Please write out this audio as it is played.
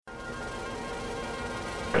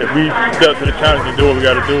If we step to the challenge and do what we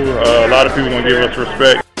got to do, a lot of people are going to give us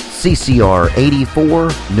respect. CCR 84,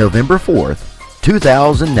 November 4th,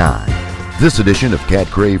 2009. This edition of Cat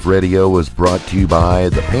Crave Radio is brought to you by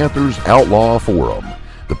the Panthers Outlaw Forum,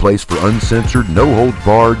 the place for uncensored,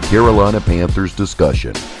 no-holds-barred Carolina Panthers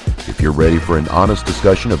discussion. If you're ready for an honest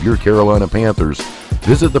discussion of your Carolina Panthers,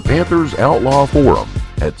 visit the Panthers Outlaw Forum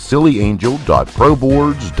at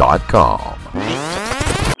sillyangel.proboards.com.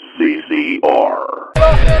 CCR.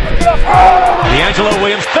 D'Angelo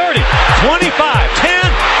Williams, 30, 25,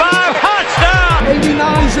 10, 5, touchdown!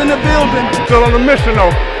 89's in the building. Still on the mission,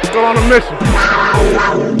 though. Still on the mission.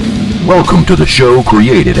 Welcome to the show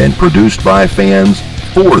created and produced by fans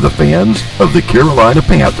for the fans of the Carolina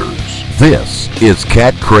Panthers. This is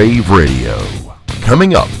Cat Crave Radio.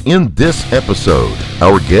 Coming up in this episode,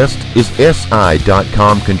 our guest is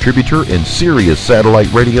SI.com contributor and Sirius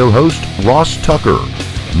satellite radio host Ross Tucker.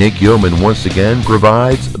 Nick Yeoman once again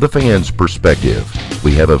provides the fans' perspective.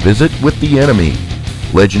 We have a visit with the enemy.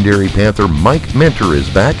 Legendary Panther Mike Minter is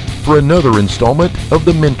back for another installment of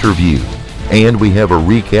the Minter View. And we have a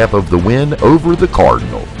recap of the win over the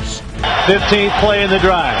Cardinals. 15th play in the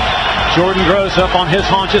drive. Jordan Gross up on his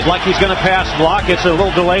haunches like he's going to pass block. It's a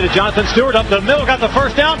little delay to Jonathan Stewart up the middle. Got the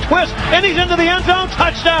first down, twist, and he's into the end zone.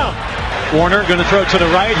 Touchdown. Warner going to throw to the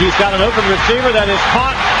right. He's got an open receiver that is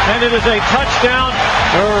caught, and it is a touchdown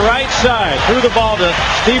right side. Threw the ball to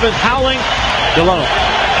Stephen Howling. Delone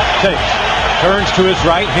takes. Turns to his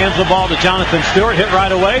right, hands the ball to Jonathan Stewart, hit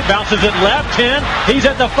right away, bounces it left, 10, he's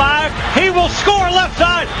at the 5, he will score left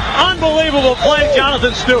side! Unbelievable play,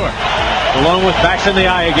 Jonathan Stewart. Alone with backs in the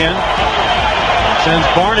eye again. Sends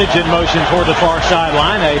Barnage in motion toward the far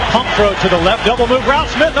sideline, a pump throw to the left, double move route,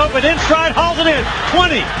 Smith open in stride, hauls it in,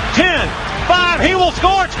 20, 10, 5, he will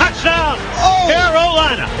score, touchdown!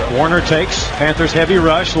 Carolina! Warner takes, Panthers heavy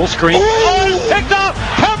rush, little screen, picked up,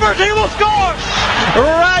 Peppers, he will score!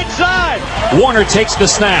 Right side! Warner takes the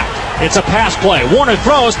snap. It's a pass play. Warner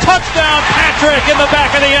throws. Touchdown, Patrick in the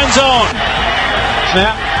back of the end zone.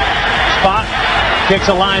 Snap. Spot. Kicks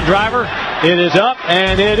a line driver. It is up,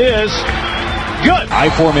 and it is good. I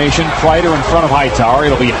formation. Kreider in front of Hightower.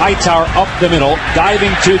 It'll be Hightower up the middle,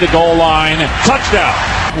 diving to the goal line. Touchdown.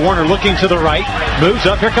 Warner looking to the right. Moves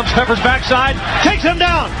up. Here comes Peppers backside. Takes him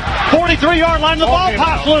down. 43-yard line. The ball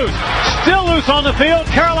pops loose. Still loose on the field.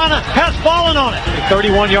 Carolina has fallen on it.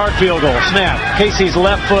 31-yard field goal. Snap. Casey's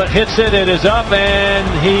left foot hits it. It is up, and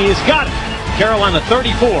he's got it. Carolina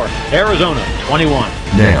 34, Arizona 21.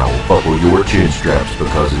 Now, buckle your chin straps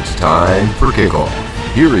because it's time for kickoff.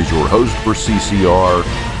 Here is your host for CCR,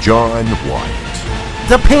 John White.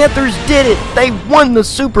 The Panthers did it! They won the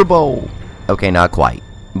Super Bowl! Okay, not quite,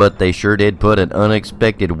 but they sure did put an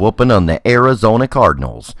unexpected whooping on the Arizona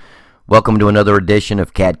Cardinals. Welcome to another edition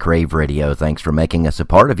of Cat Crave Radio. Thanks for making us a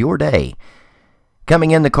part of your day.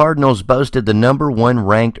 Coming in, the Cardinals boasted the number 1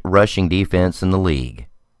 ranked rushing defense in the league.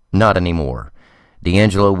 Not anymore.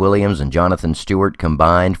 D'Angelo Williams and Jonathan Stewart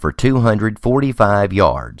combined for 245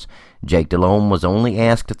 yards. Jake Delhomme was only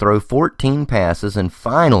asked to throw 14 passes, and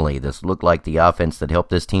finally this looked like the offense that helped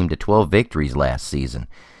this team to 12 victories last season.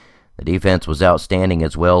 The defense was outstanding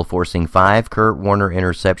as well, forcing 5 Kurt Warner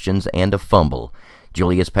interceptions and a fumble.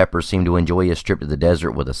 Julius Peppers seemed to enjoy his trip to the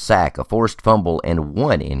desert with a sack, a forced fumble, and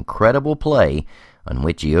one incredible play on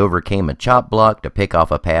which he overcame a chop block to pick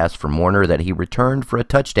off a pass from Warner that he returned for a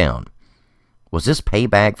touchdown. Was this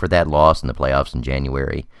payback for that loss in the playoffs in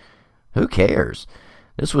January? Who cares?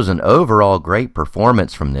 This was an overall great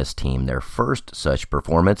performance from this team, their first such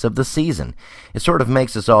performance of the season. It sort of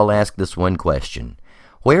makes us all ask this one question.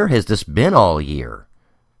 Where has this been all year?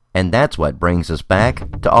 And that's what brings us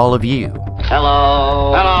back to all of you.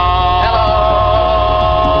 Hello. Hello.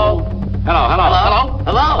 Hello. Hello. Hello. Hello.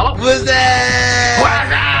 Hello. Who's there?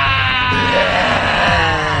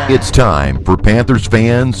 It's time for Panthers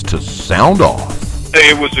fans to sound off. Hey,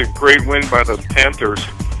 it was a great win by the Panthers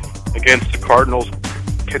against the Cardinals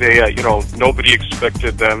today. Nobody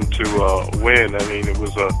expected them to win. I mean, it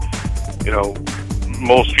was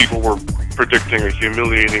most people were predicting a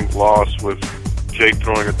humiliating loss with Jake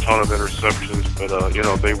throwing a ton of interceptions, but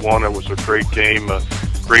they won. It was a great game, a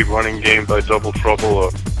great running game by Double Trouble,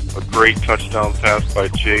 a great touchdown pass by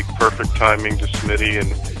Jake, perfect timing to Smitty,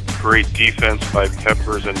 and great defense by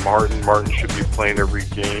Peppers and Martin. Martin should be playing every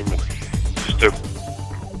game. And just a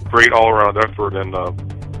great all-around effort, and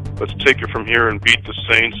let's take it from here and beat the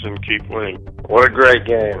Saints and keep winning. What a great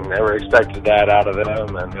game. Never expected that out of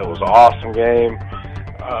them, and it was an awesome game.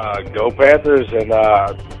 Go Panthers, and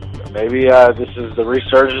maybe this is the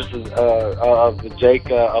resurgence of the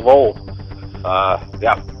Jake of old.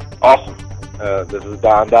 Yeah, awesome. This is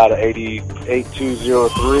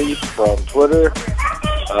Don.8203 from Twitter.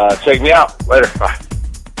 Check me out. Later. Bye.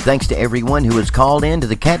 Thanks to everyone who has called in to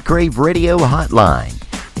the Cat Crave Radio hotline.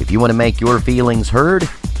 If you want to make your feelings heard,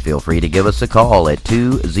 feel free to give us a call at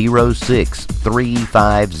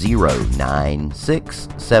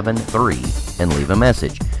 206-350-9673 and leave a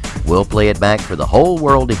message. We'll play it back for the whole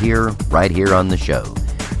world to hear right here on the show.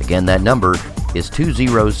 Again, that number is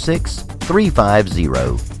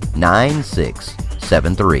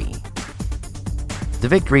 206-350-9673. The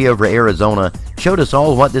victory over Arizona showed us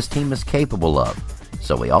all what this team is capable of,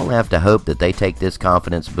 so we all have to hope that they take this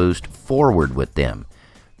confidence boost forward with them.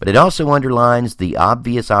 But it also underlines the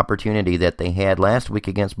obvious opportunity that they had last week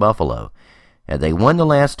against Buffalo. Had they won the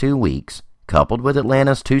last 2 weeks, coupled with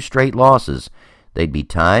Atlanta's 2 straight losses, they'd be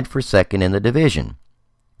tied for second in the division.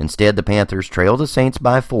 Instead, the Panthers trail the Saints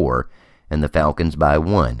by 4 and the Falcons by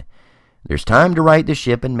 1. There's time to right the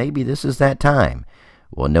ship, and maybe this is that time.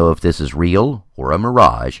 We'll know if this is real or a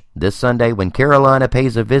mirage this Sunday when Carolina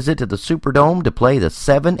pays a visit to the Superdome to play the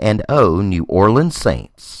 7-0 New Orleans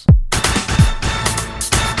Saints.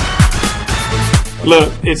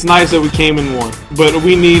 Look, it's nice that we came and won, but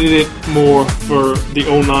we needed it more for the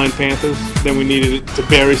 09 Panthers than we needed it to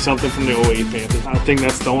bury something from the 08 Panthers. I think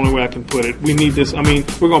that's the only way I can put it. We need this. I mean,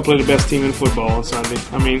 we're going to play the best team in football on Sunday.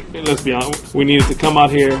 I mean, let's be honest. We needed to come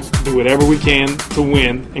out here, do whatever we can to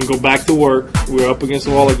win, and go back to work. We're up against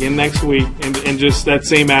the wall again next week, and just that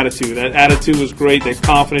same attitude. That attitude was great, that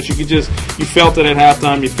confidence. You felt it at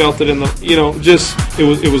halftime. You felt it in the, it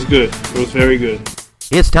was good. It was very good.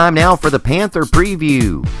 It's time now for the Panther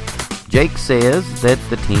preview. Jake says that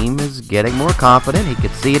the team is getting more confident. He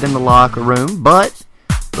could see it in the locker room, but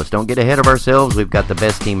let's don't get ahead of ourselves. We've got the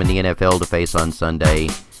best team in the NFL to face on Sunday.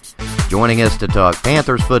 Joining us to talk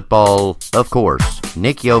Panthers football, of course,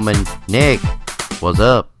 Nick Yeoman. Nick, what's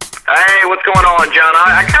up? Hey, what's going on, John?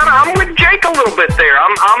 I'm with Jake a little bit there.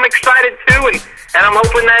 I'm excited too, and I'm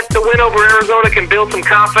hoping that the win over Arizona can build some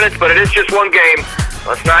confidence, but it is just one game.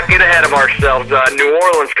 Let's not get ahead of ourselves. New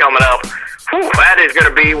Orleans coming up. Whew, that is going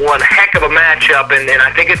to be one heck of a matchup, and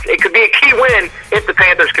I think it could be a key win if the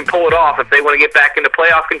Panthers can pull it off, if they want to get back into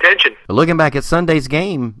playoff contention. Looking back at Sunday's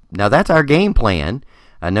game, now that's our game plan.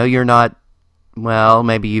 I know you're not, well,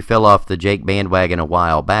 maybe you fell off the Jake bandwagon a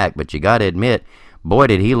while back, but you got to admit, boy,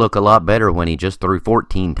 did he look a lot better when he just threw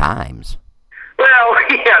 14 times. Well,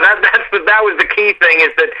 yeah, that was the key thing, is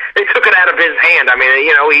that they took it out of his hand. I mean,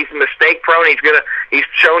 he's mistake prone. He's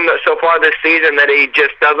shown so far this season that he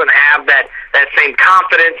just doesn't have that same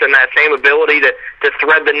confidence and that same ability to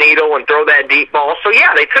thread the needle and throw that deep ball. So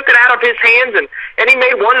yeah, they took it out of his hands, and he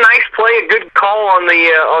made one nice play, a good call on the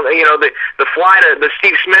fly to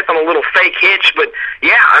Steve Smith on a little fake hitch. But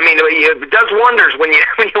yeah, I mean, it does wonders when you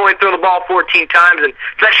only throw the ball 14 times, and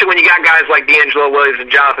especially when you got guys like D'Angelo Williams and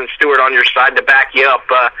Jonathan Stewart on your side to back you up.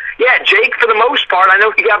 Yeah, Jake, for the most part, I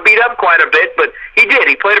know he got beat up quite a bit, but he did.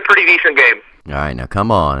 He played a pretty decent game. All right, now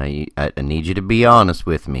come on. I need you to be honest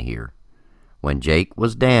with me here. When Jake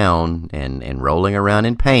was down and rolling around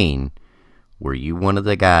in pain, were you one of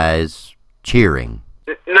the guys cheering?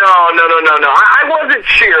 No. I wasn't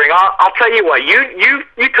cheering. I'll tell you what. You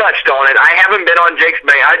touched on it. I haven't been on Jake's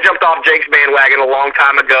bandwagon. I jumped off Jake's bandwagon a long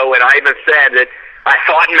time ago, and I even said that I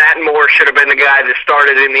thought Matt Moore should have been the guy that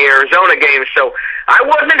started in the Arizona game. So I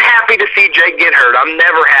wasn't happy to see Jake get hurt. I'm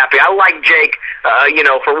never happy. I like Jake,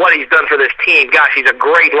 for what he's done for this team. Gosh, he's a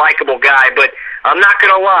great, likable guy, but I'm not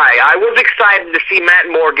going to lie. I was excited to see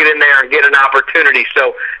Matt Moore get in there and get an opportunity.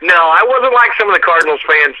 So, no, I wasn't like some of the Cardinals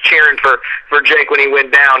fans cheering for Jake when he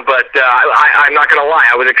went down, but I'm not going to lie.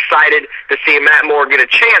 I was excited to see Matt Moore get a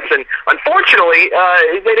chance, and unfortunately,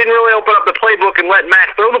 they didn't really open up the playbook and let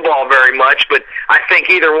Matt throw the ball very much, but I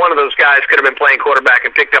think either one of those guys could have been playing quarterback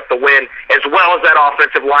and picked up the win, as well as that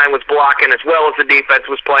offensive line was blocking, as well as the defense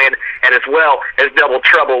was playing, and as well as Double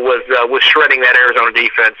Trouble was shredding that Arizona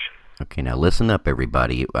defense. Okay, now listen up,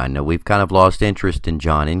 everybody. I know we've kind of lost interest in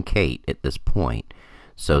John and Kate at this point,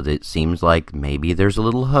 so that it seems like maybe there's a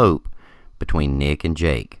little hope between Nick and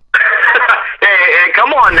Jake. Hey,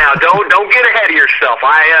 come on now, don't get ahead of yourself.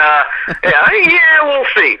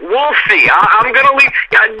 We'll see. I'm gonna leave.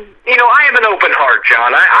 I have an open heart,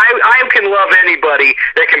 John. I can love anybody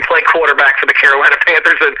that can play quarterback for the Carolina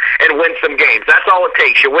Panthers and win some games. That's all it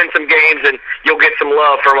takes. You win some games and you'll get some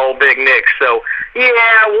love from old Big Nick. So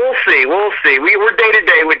yeah, we'll see. We're day to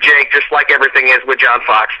day with Jake, just like everything is with John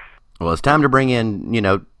Fox. Well, it's time to bring in,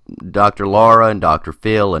 Dr. Laura and Dr.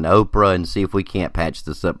 Phil and Oprah and see if we can't patch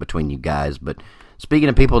this up between you guys. But speaking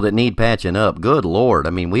of people that need patching up, good Lord. I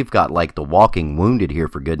mean, we've got like the walking wounded here,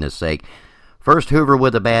 for goodness sake. First Hoover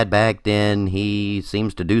with a bad back, then he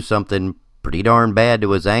seems to do something pretty darn bad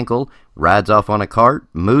to his ankle, rides off on a cart.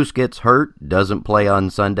 Moose gets hurt, doesn't play on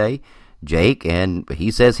Sunday. Jake, and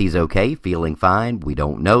he says he's okay, feeling fine. We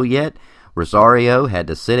don't know yet. Rosario had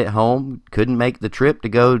to sit at home, couldn't make the trip to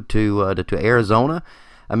go to Arizona.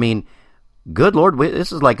 I mean, good Lord,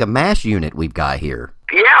 this is like a MASH unit we've got here.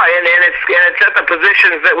 Yeah, and it's at the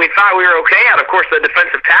positions that we thought we were okay at. Of course, the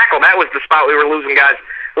defensive tackle, that was the spot we were losing guys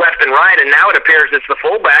left and right, and now it appears it's the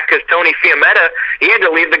fullback because Tony Fiametta, he had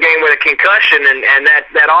to leave the game with a concussion, and that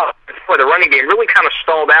offense for the running game really kind of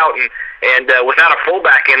stalled out, and without a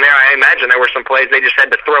fullback in there, I imagine there were some plays they just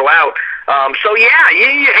had to throw out. So yeah,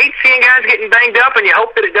 you hate seeing guys getting banged up, and you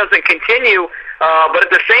hope that it doesn't continue. But at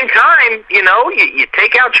the same time, you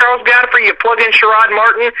take out Charles Godfrey, you plug in Sherrod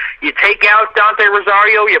Martin, you take out Dante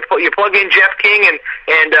Rosario, you plug in Jeff King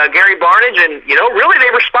and Gary Barnage, and really they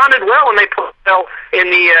responded well, and they put well in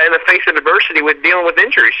the face of adversity with dealing with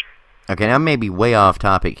injuries. Okay, now I may be way off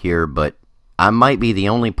topic here, but I might be the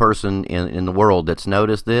only person in the world that's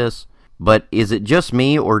noticed this. But is it just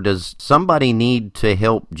me, or does somebody need to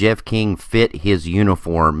help Jeff King fit his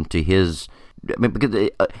uniform to his? I mean, because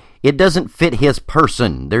it doesn't fit his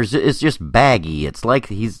person. It's just baggy. It's like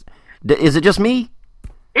he's. Is it just me?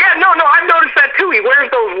 Yeah, no, I've noticed that too. He wears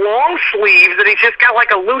those long sleeves, and he's just got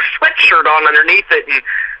like a loose sweatshirt on underneath it. And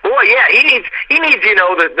boy, yeah, he needs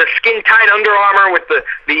the skin tight Under Armour with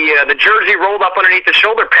the jersey rolled up underneath the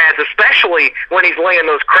shoulder pads, especially when he's laying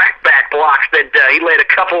those crackback blocks that he laid a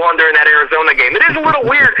couple under in that Arizona game. It is a little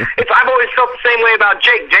weird. I've always felt the same way about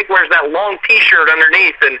Jake. Jake wears that long T-shirt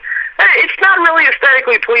underneath, and it's not really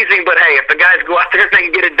aesthetically pleasing. But hey, if the guys go out there and they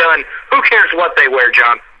can get it done, who cares what they wear,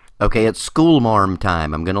 John? Okay, it's school marm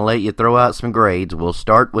time. I'm going to let you throw out some grades. We'll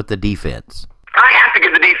start with the defense. I have to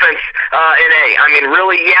give the defense an A. I mean,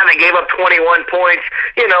 really, yeah, they gave up 21 points.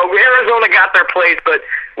 Arizona got their plays, but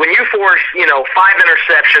when you force, 5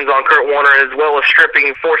 interceptions on Kurt Warner, as well as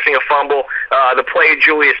forcing a fumble, the play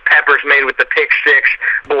Julius Peppers made with the pick six,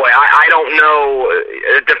 boy, I don't know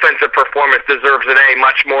a defensive performance deserves an A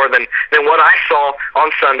much more than what I saw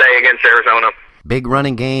on Sunday against Arizona. Big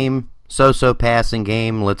running game. So-so passing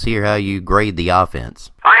game. Let's hear how you grade the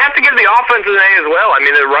offense. I have to give the offense an A as well. I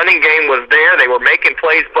mean, the running game was there. They were making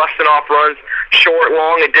plays, busting off runs, short,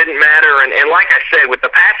 long, it didn't matter. And like I said, with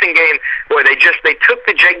the passing game, boy, they took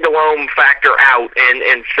the Jake Delhomme factor out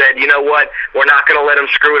and said, you know what, we're not going to let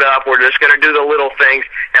them screw it up. We're just going to do the little things.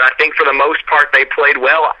 And I think for the most part, they played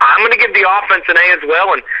well. I'm going to give the offense an A as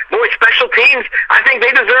well. And boy, special teams, I think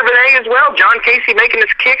they deserve an A as well. John Casey making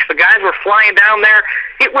his kicks. The guys were flying down there.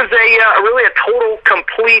 It was really a total,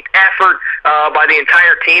 complete effort by the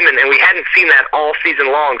entire team, and we hadn't seen that all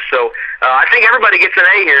season long. So I think everybody gets an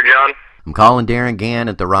A here, John. I'm calling Darren Gann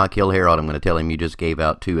at the Rock Hill Herald. I'm going to tell him you just gave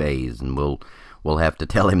out 2 A's, and we'll have to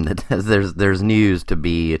tell him that there's news to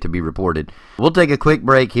be reported. We'll take a quick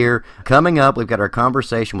break here. Coming up, we've got our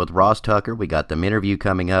conversation with Ross Tucker. We got the interview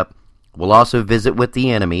coming up. We'll also visit with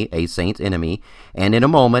the enemy, a Saints enemy, and in a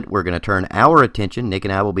moment we're going to turn our attention. Nick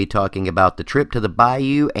and I will be talking about the trip to the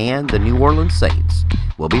Bayou and the New Orleans Saints.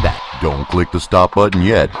 We'll be back. Don't click the stop button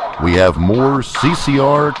yet. We have more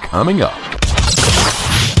CCR coming up.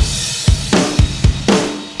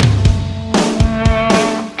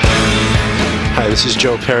 Hi, this is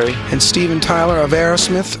Joe Perry. And Steven Tyler of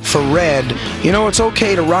Aerosmith for Red. It's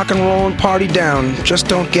okay to rock and roll and party down. Just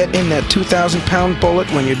don't get in that 2,000-pound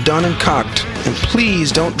bullet when you're done and cocked. And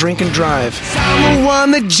please don't drink and drive. I'm the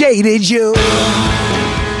one that jaded you.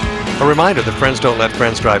 A reminder that friends don't let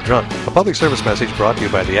friends drive drunk. A public service message brought to you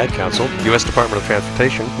by the Ad Council, U.S. Department of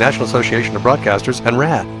Transportation, National Association of Broadcasters, and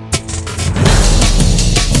RAD.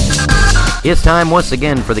 It's time once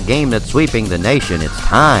again for the game that's sweeping the nation. It's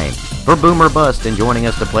time for Boomer Bust, and joining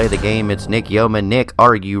us to play the game, it's Nick Yeoman. Nick,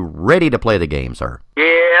 are you ready to play the game, sir?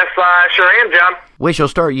 Yes, I sure am, John. We shall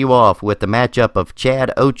start you off with the matchup of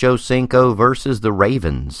Chad Ochocinco versus the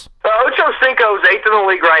Ravens. Ochocinco's 8th in the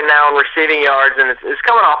league right now in receiving yards, and it's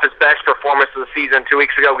coming off his best performance of the season 2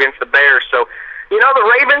 weeks ago against the Bears. So,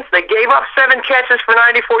 the Ravens, they gave up 7 catches for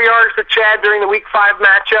 94 yards to Chad during the Week 5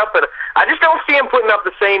 matchup, but I just don't see him putting up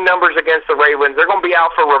the same numbers against the Ravens. They're going to be out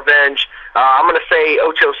for revenge. I'm going to say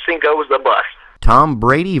Ochocinco is the bust. Tom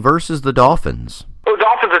Brady versus the Dolphins. Well, the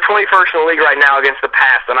Dolphins are 21st in the league right now against the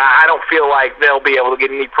pass, and I don't feel like they'll be able to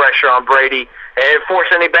get any pressure on Brady and force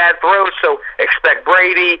any bad throws, so expect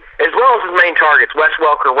Brady, as well as his main targets, Wes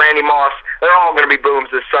Welker, Randy Moss, they're all going to be booms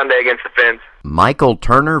this Sunday against the Fins. Michael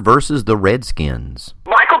Turner versus the Redskins.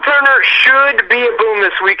 Michael Turner should be a boom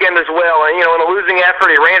this weekend as well. And, in a losing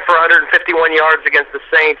effort, he ran for 151 yards against the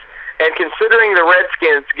Saints. And considering the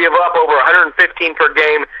Redskins give up over 115 per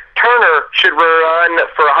game Turner should run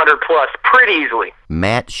for 100-plus pretty easily.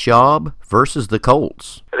 Matt Schaub versus the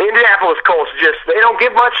Colts. The Indianapolis Colts they don't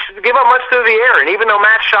give up much through the air, and even though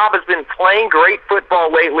Matt Schaub has been playing great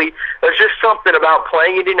football lately, there's just something about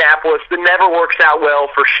playing Indianapolis that never works out well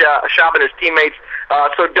for Schaub and his teammates.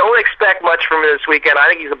 So don't expect much from him this weekend. I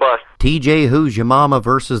think he's a bust. TJ Who's Your Mama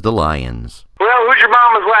versus the Lions. Well, Who's Your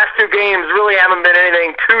Mama's last two games really haven't been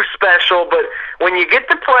anything too special, but when you get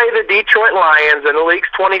to play the Detroit Lions and the league's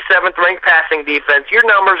 27th ranked passing defense, your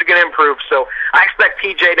numbers are going to improve. So I expect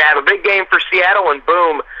TJ to have a big game for Seattle, and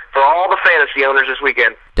boom, for all the fantasy owners this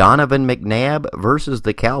weekend. Donovan McNabb versus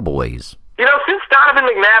the Cowboys. You know, since Donovan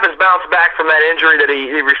McNabb has bounced back from that injury that he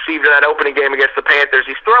received in that opening game against the Panthers,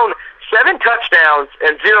 he's thrown 7 touchdowns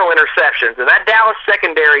and 0 interceptions. And that Dallas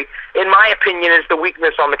secondary, in my opinion, is the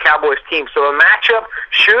weakness on the Cowboys team. So a matchup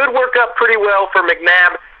should work up pretty well for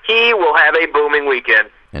McNabb. He will have a booming weekend.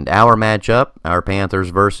 And our matchup, our Panthers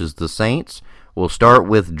versus the Saints, will start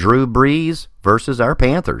with Drew Brees versus our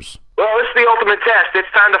Panthers. Well, this is the ultimate test. It's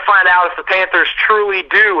time to find out if the Panthers truly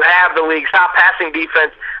do have the league's top passing defense.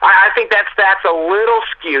 I think that stat's a little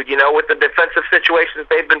skewed, with the defensive situations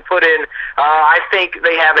they've been put in. I think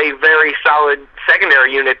they have a very solid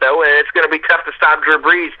secondary unit, though, and it's going to be tough to stop Drew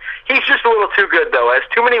Brees. He's just a little too good, though. Has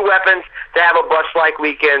too many weapons to have a bust-like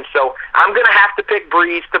weekend, so I'm going to have to pick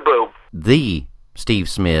Brees to boom. The Steve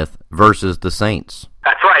Smith versus the Saints.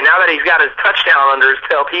 That's right. Now that he's got his touchdown under his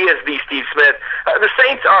belt, he is the Steve Smith. The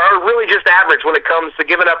Saints are really just average when it comes to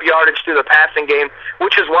giving up yardage to the passing game,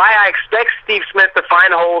 which is why I expect Steve Smith to find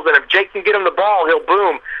holes, and if Jake can get him the ball, he'll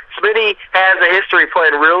boom. Smitty has a history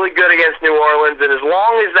playing really good against New Orleans, and as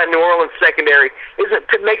long as that New Orleans secondary isn't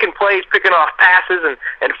making plays, picking off passes,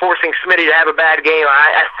 and forcing Smitty to have a bad game,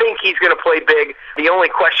 I think he's going to play big. The only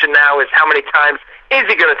question now is how many times is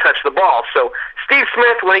he going to touch the ball? So Steve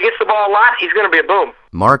Smith, when he gets the ball a lot, he's going to be a boom.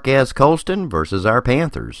 Marquez Colston versus our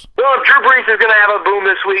Panthers. Well, if Drew Brees is going to have a boom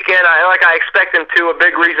this weekend, like I expect him to, a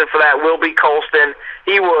big reason for that will be Colston.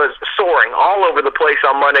 He was soaring all over the place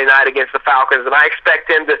on Monday night against the Falcons, and I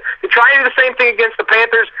expect him to try and do the same thing against the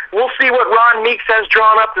Panthers. We'll see what Ron Meeks has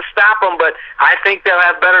drawn up to stop him, but I think they'll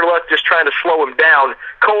have better luck just trying to slow him down.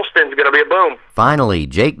 Colston's going to be a boom. Finally,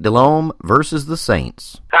 Jake Delhomme versus the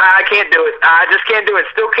Saints. I can't do it. I just can't do it.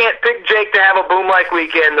 Still can't pick Jake to have a boom-like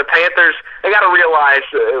weekend. The Panthers, they got to realize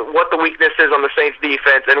what the weakness is on the Saints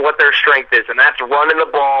defense and what their strength is, and that's running the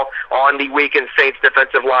ball on the weakened Saints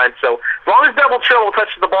defensive line. So as long as Double Trouble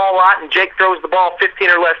touches the ball a lot and Jake throws the ball 15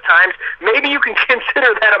 or less times, maybe you can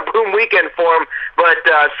consider that a boom weekend for him. But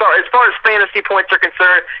as far as fantasy points are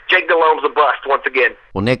concerned, Jake Delhomme's a bust once again.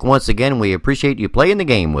 Well, Nick, once again, we appreciate you playing the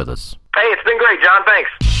game with us. Hey, it's been great, John. Thanks.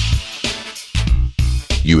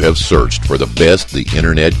 You have searched for the best the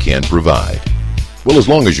internet can provide. Well, as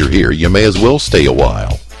long as you're here, you may as well stay a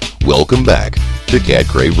while. Welcome back to Cat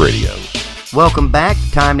Crave Radio. Welcome back.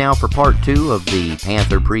 Time now for part 2 of the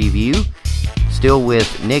Panther preview. Still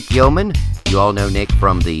with Nick Yeoman. You all know Nick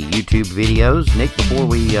from the YouTube videos. Nick, before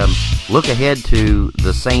we look ahead to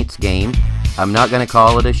the Saints game, I'm not going to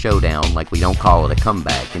call it a showdown like we don't call it a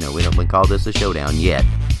comeback. We call this a showdown yet.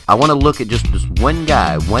 I want to look at just one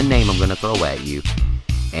guy, one name I'm going to throw at you.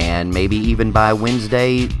 And maybe even by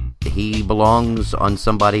Wednesday, he belongs on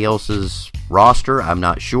somebody else's roster. I'm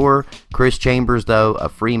not sure. Chris Chambers, though, a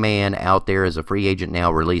free man out there as a free agent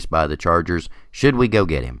now released by the Chargers. Should we go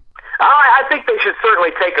get him? I think they should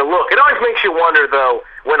certainly take a look. It always makes you wonder, though,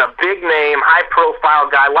 when a big-name, high-profile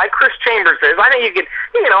guy like Chris Chambers is. I think you could,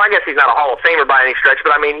 I guess he's not a Hall of Famer by any stretch,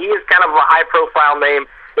 but, he is kind of a high-profile name.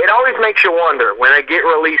 It always makes you wonder, when they get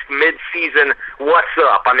released mid-season, what's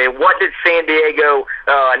up? What did San Diego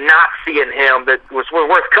not see in him that was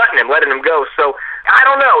worth cutting him, letting him go? So, I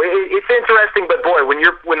don't know. It's interesting, but, boy, when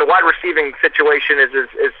the wide receiving situation is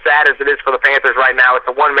as sad as it is for the Panthers right now, it's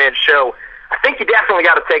a one-man show. I think you definitely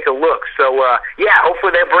got to take a look. So,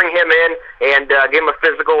 hopefully they bring him in and give him a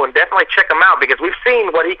physical and definitely check him out because we've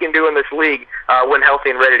seen what he can do in this league when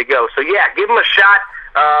healthy and ready to go. So, give him a shot.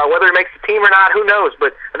 Whether he makes the team or not, who knows?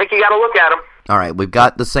 But I think you got to look at him. All right, we've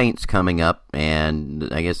got the Saints coming up, and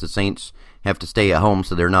I guess the Saints have to stay at home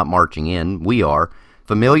so they're not marching in. We are.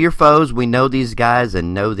 Familiar foes, we know these guys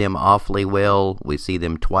and know them awfully well. We see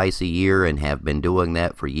them twice a year and have been doing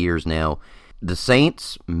that for years now. The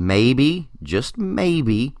Saints, maybe, just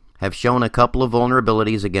maybe, have shown a couple of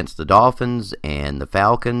vulnerabilities against the Dolphins and the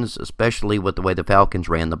Falcons, especially with the way the Falcons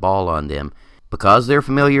ran the ball on them. Because they're a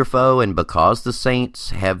familiar foe and because the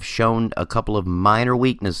Saints have shown a couple of minor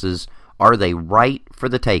weaknesses, are they right for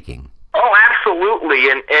the taking? Oh, absolutely.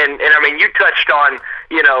 And you touched on,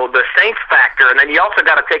 the Saints factor, and then you also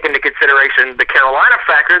got to take into consideration the Carolina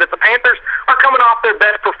factor that the Panthers are coming off their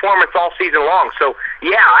best performance all season long. So,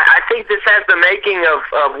 yeah, I think this has the making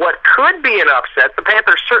of what could be an upset. The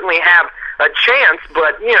Panthers certainly have a chance,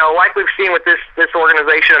 but, like we've seen with this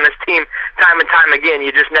organization and this team time and time again,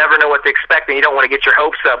 you just never know what to expect, and you don't want to get your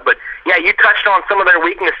hopes up. But, yeah, you touched on some of their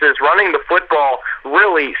weaknesses. Running the football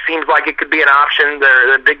really seems like it could be an option.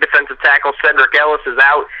 Their big defensive tackle, Cedric Ellis, is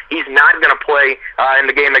out. He's not going to play in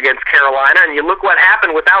the game against Carolina, and you look what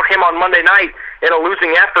happened without him on Monday night in a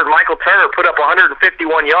losing effort. Michael Turner put up 151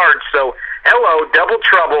 yards, so hello, double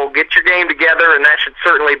trouble. Get your game together, and that should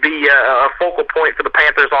certainly be a focal point for the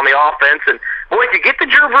Panthers on the offense. And boy, if you get to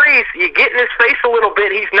Drew Brees, you get in his face a little bit.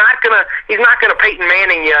 He's not gonna Peyton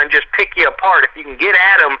Manning you and just pick you apart. If you can get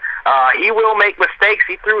at him, he will make mistakes.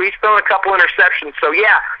 He's thrown a couple interceptions. So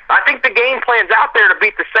yeah, I think the game plan's out there to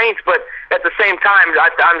beat the Saints, but at the same time,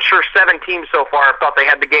 I'm sure 7 teams so far have thought they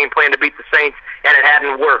had the game plan to beat the Saints, and it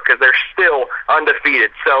hadn't worked because they're still undefeated.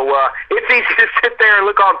 So it's easy to sit there and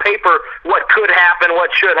look on paper what could happen, what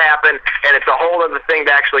should happen, and it's a whole other thing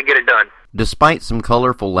to actually get it done. Despite some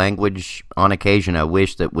colorful language on occasion, I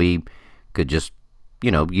wish that we could just,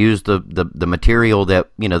 use the material that,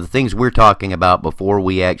 the things we're talking about before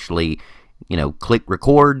we actually, click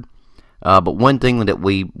record. But one thing that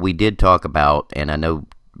we did talk about, and I know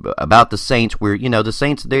about the Saints, the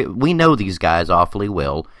Saints, we know these guys awfully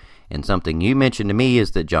well, and something you mentioned to me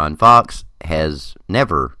is that John Fox has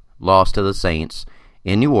never lost to the Saints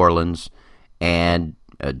in New Orleans, and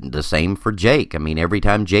the same for Jake. I mean, every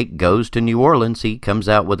time Jake goes to New Orleans, he comes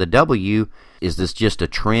out with a W. Is this just a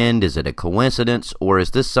trend? Is it a coincidence? Or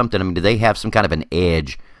is this something, do they have some kind of an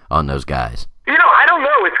edge on those guys? I don't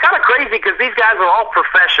know. It's kind of crazy because these guys are all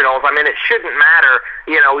professionals. It shouldn't matter.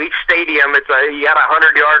 Each stadium, you got a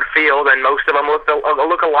 100-yard field, and most of them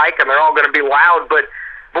look alike, and they're all going to be loud. But,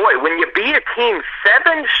 boy, when you beat a team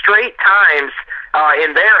 7 straight times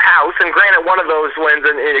in their house, and granted one of those wins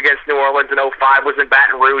against New Orleans in 2005 was in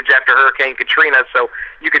Baton Rouge after Hurricane Katrina, so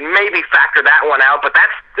you can maybe factor that one out, but that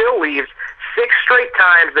still leaves 6 straight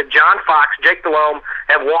times that John Fox, Jake Delhomme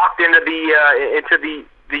have walked into the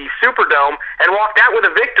Superdome and walked out with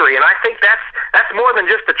a victory, and I think that's more than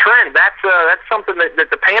just a trend. That's something that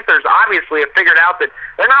the Panthers obviously have figured out, that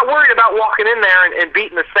they're not worried about walking in there and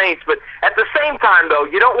beating the Saints. But at the same time, though,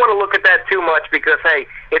 you don't want to look at that too much because, hey,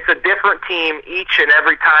 it's a different team each and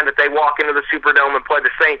every time that they walk into the Superdome and play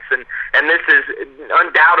the Saints, and this is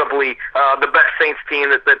undoubtedly the best Saints team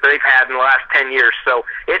that they've had in the last 10 years. So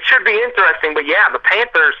it should be interesting. But yeah, the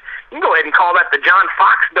Panthers, you can go ahead and call that the John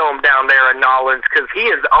Fox Dome down there in Nolens because he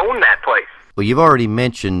has owned that place. Well, you've already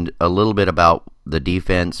mentioned a little bit about the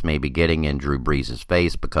defense maybe getting in Drew Brees'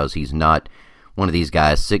 face because he's not one of these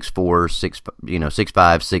guys, 6'4", 6'5",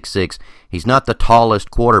 6'6". He's not the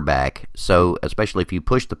tallest quarterback, so especially if you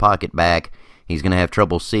push the pocket back, he's going to have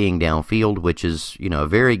trouble seeing downfield, which is, a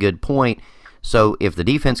very good point. So if the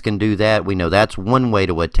defense can do that, we know that's one way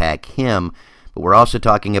to attack him. But we're also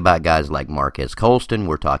talking about guys like Marquez Colston.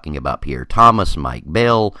 We're talking about Pierre Thomas, Mike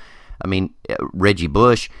Bell, Reggie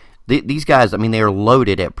Bush. These guys, they are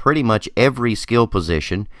loaded at pretty much every skill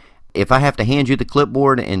position. If I have to hand you the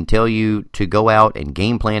clipboard and tell you to go out and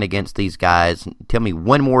game plan against these guys, tell me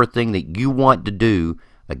one more thing that you want to do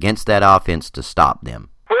against that offense to stop them.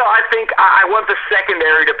 Well, I think I want the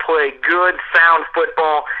secondary to play good, sound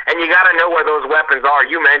football, and you got to know where those weapons are.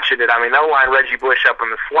 You mentioned it. They'll line Reggie Bush up in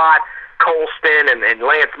the slot. Colston and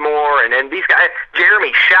Lance Moore and these guys,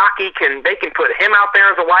 Jeremy Shockey, they can put him out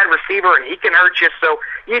there as a wide receiver and he can hurt you. So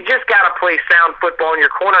you just got to play sound football, and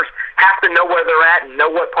your corners have to know where they're at and know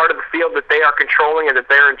what part of the field that they are controlling and that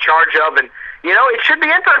they're in charge of. And it should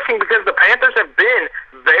be interesting because the Panthers have been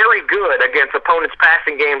very good against opponents'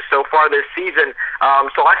 passing games so far this season.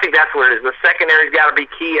 So I think that's what it is. The secondary's got to be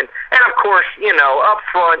key. And of course, up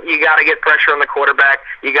front, you got to get pressure on the quarterback.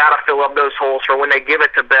 You got to fill up those holes for when they give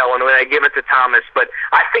it to Bell and when they give it to Thomas. But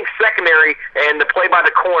I think secondary and the play by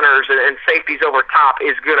the corners and safeties over top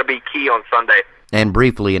is going to be key on Sunday. And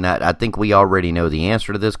briefly, and I think we already know the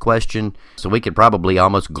answer to this question, so we could probably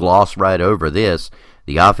almost gloss right over this.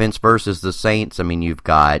 The offense versus the Saints, you've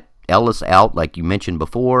got Ellis out, like you mentioned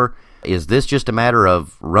before. Is this just a matter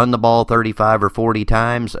of run the ball 35 or 40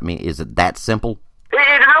 times? Is it that simple? It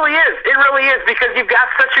really is. It really is because you've got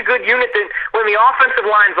such a good unit that when the offensive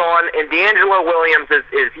line's on and D'Angelo Williams is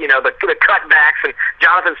the cutbacks and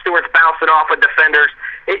Jonathan Stewart's bouncing off of defenders.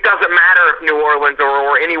 It doesn't matter if New Orleans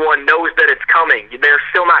or anyone knows that it's coming. They're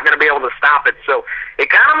still not going to be able to stop it. So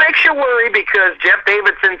it kind of makes you worry because Jeff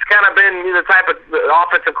Davidson's kind of been the type of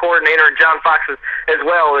offensive coordinator, and John Fox as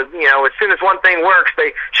well. You know, as soon as one thing works,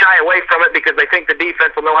 they shy away from it because they think the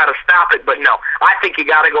defense will know how to stop it. But no, I think you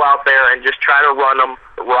got to go out there and just try to run them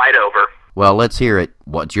right over. Well, let's hear it.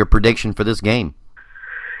 What's your prediction for this game?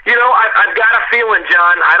 You know, I've got a feeling,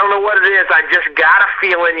 John. I don't know what it is. I just got a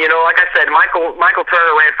feeling. You know, like I said, Michael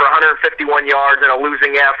Turner ran for 151 yards in a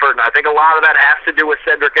losing effort, and I think a lot of that has to do with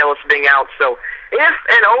Cedric Ellis being out. So if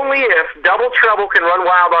and only if Double Trouble can run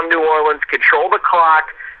wild on New Orleans, control the clock,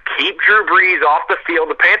 keep Drew Brees off the field,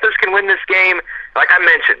 the Panthers can win this game. Like I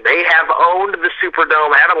mentioned, they have owned the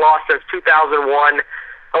Superdome. Haven't lost since 2001.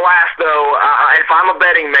 Alas, though, if I'm a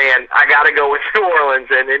betting man, I got to go with New Orleans,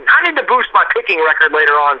 and I need to boost my picking record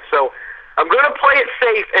later on, so I'm going to play it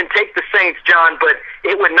safe and take the Saints, John, but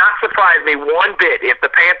it would not surprise me one bit if the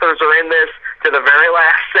Panthers are in this to the very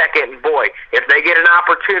last second. Boy, if they get an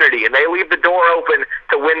opportunity and they leave the door open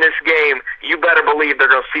to win this game, you better believe they're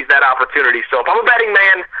going to seize that opportunity. So if I'm a betting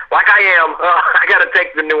man, like I am, I got to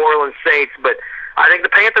take the New Orleans Saints, but I think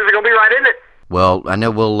the Panthers are going to be right in it. Well, I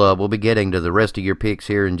know we'll be getting to the rest of your picks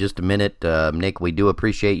here in just a minute. Nick, we do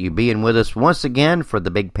appreciate you being with us once again for the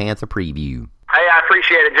Big Panther preview. Hey, I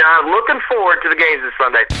appreciate it, John. Looking forward to the games this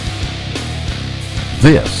Sunday.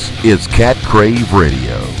 This is Cat Crave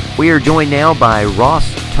Radio. We are joined now by Ross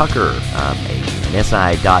Tucker, an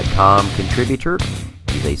SI.com contributor.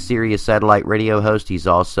 He's a Sirius satellite radio host. He's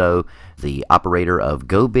also the operator of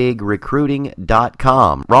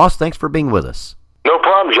GoBigRecruiting.com. Ross, thanks for being with us. No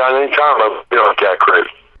problem, John. Anytime. I'm on Cat Crave.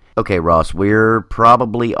 Okay, Ross, we're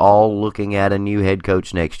probably all looking at a new head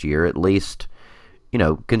coach next year, at least, you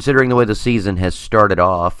know, considering the way the season has started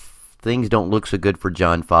off. Things don't look so good for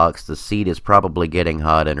John Fox. The seat is probably getting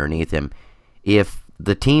hot underneath him. If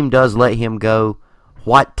the team does let him go,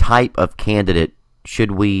 what type of candidate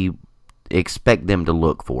should we expect them to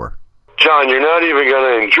look for? John, you're not even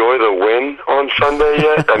going to enjoy the win on Sunday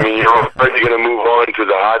yet? I mean, you're already going to move on to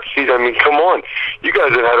the hot seat? I mean, come on. You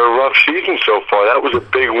guys have had a rough season so far. That was a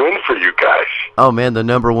big win for you guys. Oh, man, the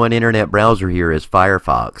number one internet browser here is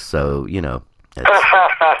Firefox, so, you know. I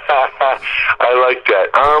like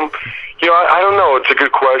that. You know, I don't know. It's a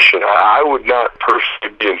good question. I would not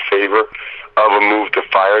personally be in favor of a move to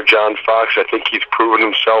fire John Fox. I think he's proven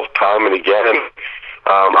himself time and again.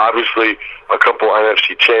 Obviously, a couple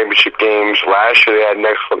NFC Championship games. Last year they had an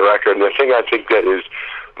excellent record. And the thing I think that is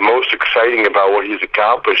most exciting about what he's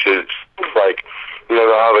accomplished is like, you know,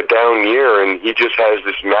 they'll have a down year, and he just has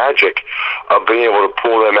this magic of being able to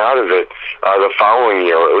pull them out of it the following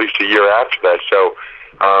year, or at least a year after that. So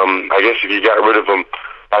I guess if you got rid of him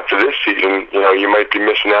after this season, you know, you might be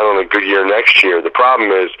missing out on a good year next year. The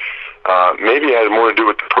problem is maybe it has more to do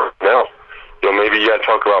with the personnel. You know, maybe you got to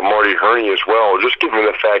talk about Marty Hurney as well, just given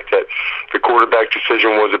the fact that the quarterback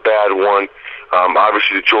decision was a bad one.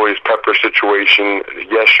 Obviously, the Julius Pepper situation,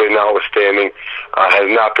 yesterday notwithstanding, has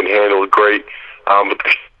not been handled great. But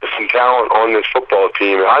there's some talent on this football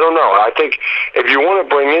team. I don't know. I think if you want to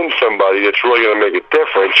bring in somebody that's really going to make a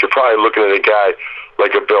difference, you're probably looking at a guy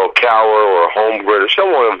like a Bill Cowher or a Holmgren or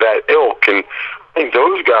someone of that ilk. And I think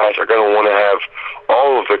those guys are going to want to have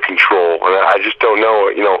all of the control. And I just don't know,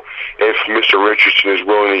 you know, if Mr. Richardson is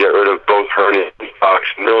willing to get rid of both Hurney and Fox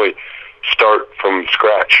and really start from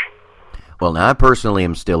scratch. Well, now I personally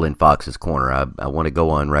am still in Fox's corner. I want to go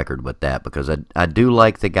on record with that because I do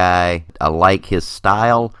like the guy. I like his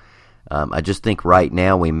style. I just think right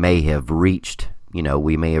now we may have reached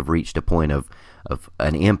a point of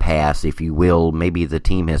an impasse, if you will. Maybe the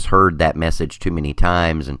team has heard that message too many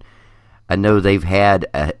times, and I know they've had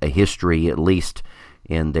a history, at least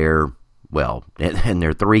in their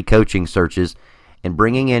three coaching searches, and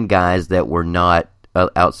bringing in guys that were not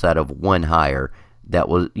outside of one hire. That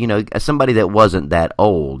was, you know, somebody that wasn't that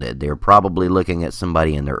old. They're probably looking at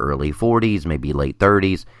somebody in their early 40s, maybe late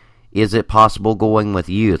 30s. Is it possible going with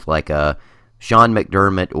youth like a Sean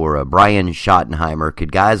McDermott or a Brian Schottenheimer?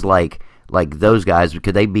 Could guys like those guys,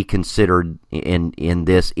 could they be considered in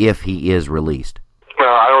this if he is released?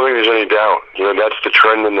 Well, I don't think there's any doubt. You know, that's the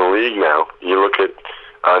trend in the league now. You look at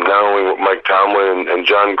not only what Mike Tomlin and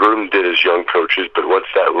John Gruden did as young coaches, but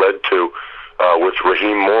what's that led to with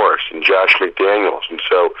Raheem Morris and Josh McDaniels. And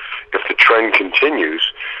so if the trend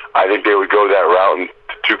continues, I think they would go that route. And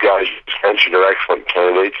the two guys you just mentioned are excellent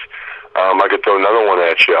candidates. I could throw another one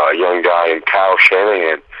at you, a young guy in Kyle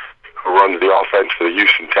Shanahan, who runs the offense for the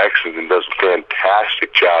Houston Texans and does a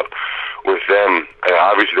fantastic job with them. And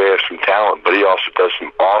obviously they have some talent, but he also does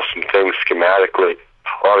some awesome things schematically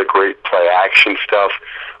a lot of great play action stuff.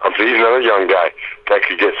 So he's another young guy that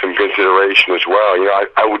could get some consideration as well. You know,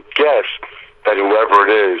 I would guess that whoever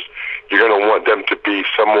it is, you're going to want them to be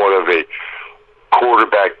somewhat of a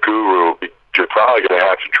quarterback guru. You're probably going to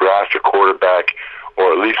have to draft a quarterback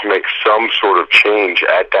or at least make some sort of change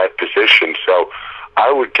at that position. So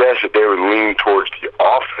I would guess that they would lean towards the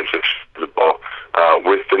offensive side of the ball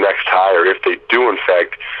with the next hire if they do, in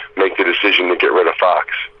fact, make the decision to get rid of Fox.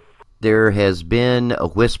 There has been a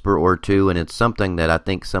whisper or two, and it's something that I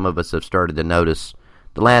think some of us have started to notice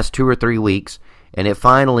the last 2 or 3 weeks, and it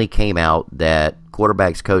finally came out that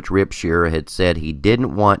quarterbacks coach Rip Scherer had said he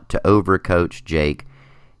didn't want to overcoach Jake.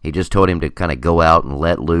 He just told him to kind of go out and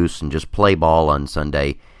let loose and just play ball on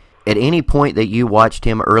Sunday. At any point that you watched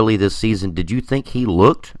him early this season, did you think he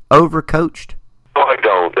looked overcoached? No, I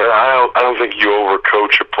don't. I don't think you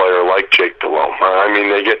overcoach a player like Jake Delhomme. I mean,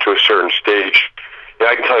 they get to a certain stage. And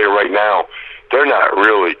I can tell you right now, they're not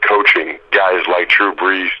really coaching guys like Drew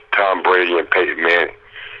Brees, Tom Brady, and Peyton Manning.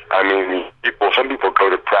 I mean, some people go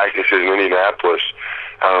to practices in Indianapolis,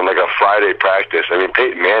 like a Friday practice. I mean,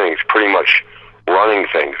 Peyton Manning's pretty much running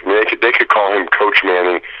things. I mean, they could call him Coach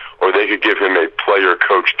Manning, or they could give him a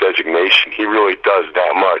player-coach designation. He really does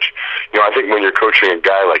that much. You know, I think when you're coaching a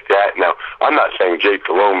guy like that, now, I'm not saying Jake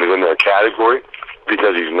Delhomme is in their category,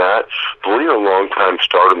 because he's not, but when you're a long-time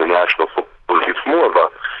starter in the National Football League, it's more of a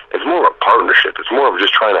partnership. It's more of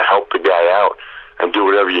just trying to help the guy out and do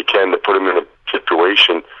whatever you can to put him in a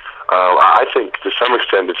situation. I think to some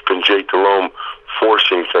extent it's been Jake Delhomme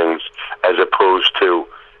forcing things as opposed to,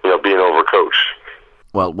 being overcoached.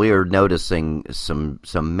 Well, we are noticing some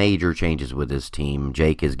major changes with this team.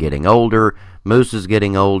 Jake is getting older, Moose is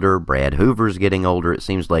getting older, Brad Hoover's getting older. It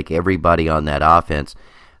seems like everybody on that offense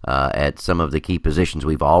at some of the key positions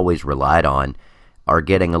we've always relied on are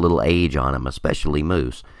getting a little age on them, especially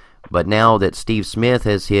Moose. But now that Steve Smith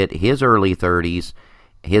has hit his early 30s,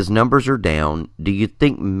 his numbers are down. Do you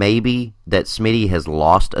think maybe that Smitty has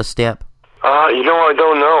lost a step? I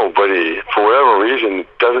don't know, but for whatever reason, it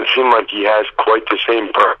doesn't seem like he has quite the same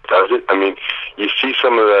perk, does it? I mean, you see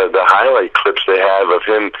some of the highlight clips they have of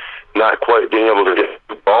him not quite being able to get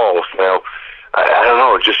the balls. Now, I don't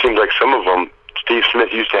know, it just seems like some of them, Steve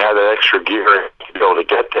Smith used to have that extra gear to be able to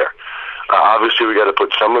get there. Obviously, we got to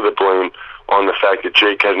put some of the blame on the fact that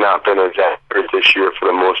Jake has not been as accurate this year for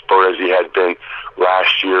the most part as he had been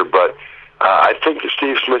last year, but I think that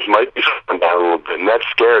Steve Smith might be slowing down a little bit, and that's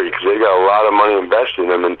scary because they got a lot of money invested in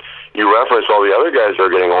him, and you reference all the other guys that are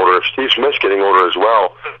getting older. If Steve Smith's getting older as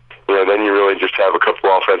well, then you really just have a couple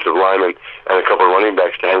offensive linemen and a couple of running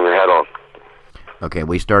backs to hang your head on. Okay,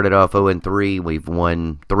 we started off 0-3. We've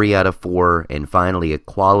won 3 out of 4, and finally a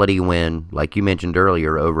quality win, like you mentioned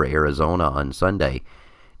earlier, over Arizona on Sunday.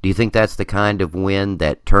 Do you think that's the kind of win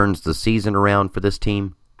that turns the season around for this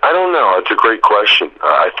team? I don't know. It's a great question.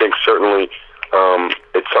 I think certainly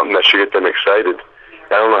it's something that should get them excited.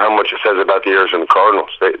 I don't know how much it says about the Arizona Cardinals.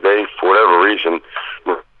 They for whatever reason,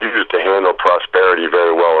 refuse to handle prosperity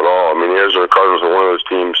very well at all. I mean, the Arizona Cardinals are one of those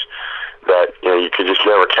teams that you could just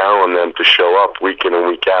never count on them to show up week in and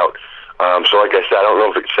week out. So like I said, I don't know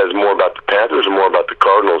if it says more about the Panthers or more about the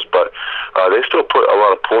Cardinals, but they still put a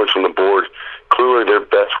lot of points on the board. Clearly their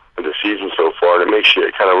best of the season so far, and it makes you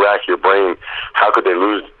kind of rack your brain. How could they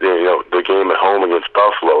lose the game at home against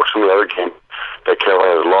Buffalo or some of the other games that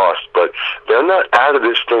Carolina's lost? But they're not out of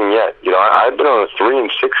this thing yet. I've been on a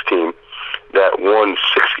 3-6 team that won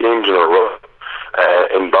 6 games in a row.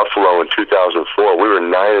 In Buffalo in 2004, we were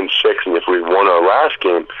 9-6, and if we won our last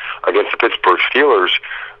game against the Pittsburgh Steelers,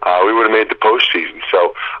 we would have made the postseason.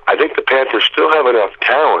 So I think the Panthers still have enough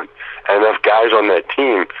talent and enough guys on that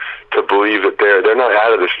team to believe that they're not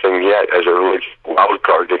out of this thing yet as a relates to wild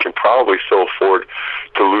card. They can probably still afford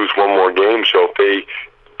to lose one more game. So if they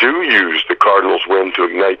do use the Cardinals win to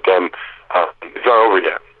ignite them, it's not over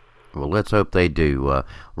yet. Well, let's hope they do.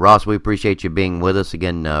 Ross, we appreciate you being with us.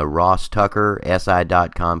 Again, Ross Tucker,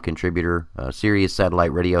 SI.com contributor, Sirius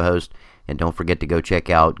Satellite Radio host. And don't forget to go check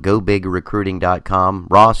out GoBigRecruiting.com.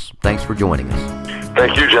 Ross, thanks for joining us.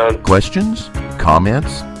 Thank you, John. Questions?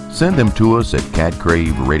 Comments? Send them to us at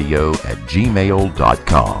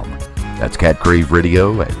catcraveradio@gmail.com. That's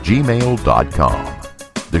catcraveradio@gmail.com.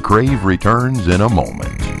 The Crave returns in a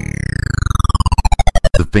moment.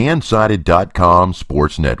 The Fansided.com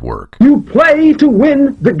Sports Network. You play to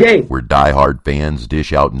win the game. Where diehard fans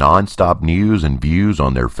dish out nonstop news and views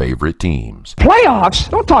on their favorite teams. Playoffs?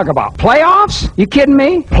 Don't talk about playoffs. You kidding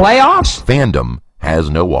me? Playoffs? Fandom has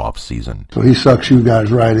no off season. So he sucks you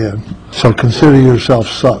guys right in. So consider yourself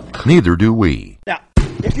sucked. Neither do we. Now,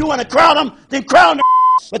 if you want to crown them, then crown them.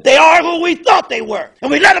 But they are who we thought they were.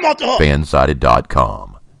 And we let them off the hook.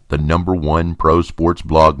 Fansided.com. the #1 pro sports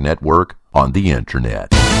blog network on the internet.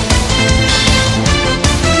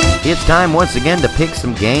 It's time once again to pick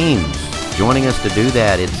some games. Joining us to do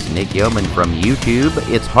that, it's Nick Yeoman from YouTube.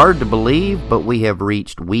 It's hard to believe, but we have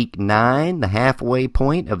reached Week 9, the halfway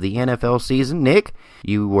point of the NFL season. Nick,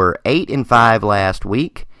 you were 8-5 last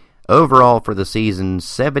week. Overall for the season,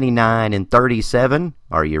 79-37.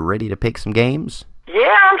 Are you ready to pick some games?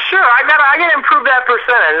 Yeah, I'm sure. I gotta improve that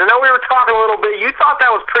percentage. I know we were talking a little bit. You thought that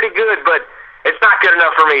was pretty good, but it's not good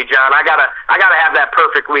enough for me, John. I gotta have that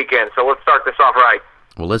perfect weekend. So let's start this off right.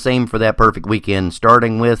 Well, let's aim for that perfect weekend,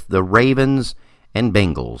 starting with the Ravens and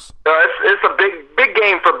Bengals. It's a big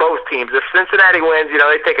game for both teams. If Cincinnati wins,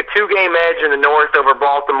 they take a 2-game edge in the North over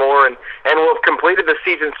Baltimore and will have completed the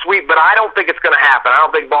season sweep, but I don't think it's going to happen. I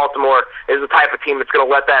don't think Baltimore is the type of team that's going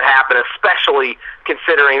to let that happen, especially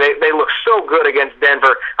considering they look so good against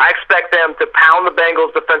Denver. I expect them to pound the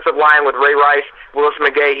Bengals' defensive line with Ray Rice, Willis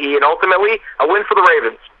McGahee, and ultimately a win for the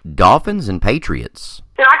Ravens. Dolphins and Patriots.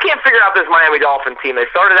 I can't figure out this Miami Dolphin team. They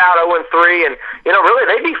started out 0-3, and really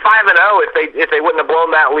they'd be 5-0 if they wouldn't have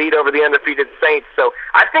blown that lead over the undefeated Saints. So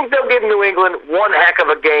I think they'll give New England one heck of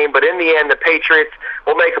a game, but in the end, the Patriots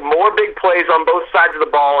will make more big plays on both sides of the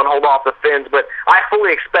ball and hold off the Fins. But I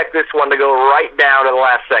fully expect this one to go right down to the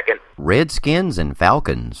last second. Redskins and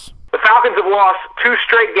Falcons. The Falcons have lost 2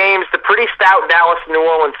 straight games to pretty stout Dallas and New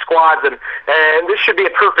Orleans squads, and this should be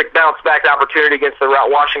a perfect bounce-back opportunity against the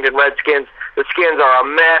Washington Redskins. The Skins are a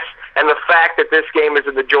mess, and the fact that this game is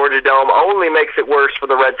in the Georgia Dome only makes it worse for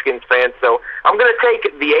the Redskins fans. So I'm going to take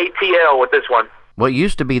the ATL with this one. What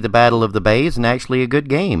used to be the Battle of the Bays and actually a good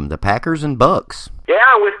game, the Packers and Bucks.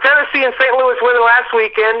 Yeah, with Tennessee and St. Louis winning last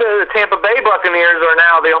weekend, the Tampa Bay Buccaneers are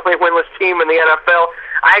now the only winless team in the NFL.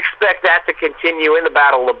 I expect that to continue in the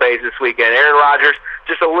Battle of the Bays this weekend. Aaron Rodgers,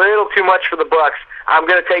 just a little too much for the Bucks. I'm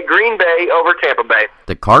going to take Green Bay over Tampa Bay.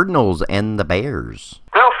 The Cardinals and the Bears.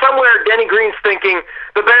 Well, somewhere Denny Green's thinking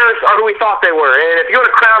the Bears are who we thought they were. And if you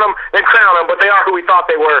want to crown them, then crown them, but they are who we thought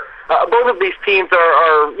they were. Both of these teams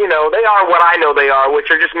are they are what I know they are,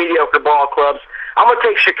 which are just mediocre ball clubs. I'm going to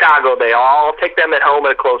take Chicago. I'll take them at home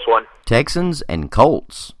in a close one. Texans and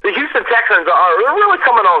Colts. The Houston Texans are really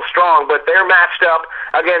coming on strong, but they're matched up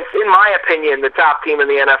against, in my opinion, the top team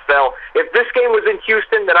in the NFL. If this game was in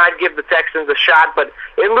Houston, then I'd give the Texans a shot, but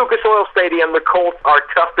in Lucas Oil Stadium, the Colts are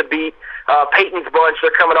tough to beat. Peyton's bunch,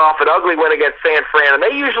 they're coming off an ugly win against San Fran, and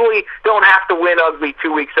they usually don't have to win ugly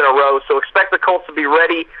 2 weeks in a row, so expect the Colts to be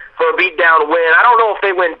ready for a beatdown win. I don't know if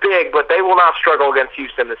they win big, but they will not struggle against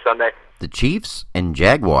Houston this Sunday. The Chiefs and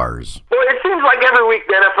Jaguars. Well, it seems like every week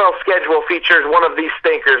the NFL schedule features one of these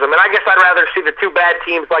stinkers. I mean, I guess I'd rather see the 2 bad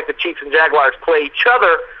teams like the Chiefs and Jaguars play each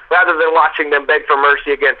other rather than watching them beg for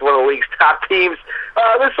mercy against one of the league's top teams.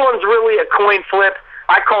 This one's really a coin flip.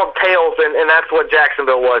 I called tails, and that's what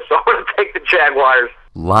Jacksonville was, so I'm going to take the Jaguars.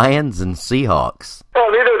 Lions and Seahawks.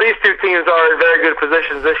 Well, neither of these 2 teams are in very good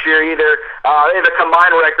positions this year either. They have a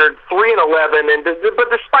combined record 3-11,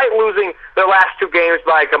 but despite losing their last 2 games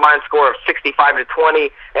by a combined score of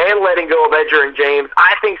 65-20 and letting go of Edger and James,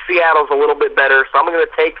 I think Seattle's a little bit better, so I'm going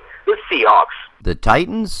to take the Seahawks. The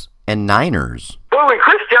Titans and Niners. Well, when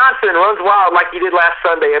Chris Johnson runs wild like he did last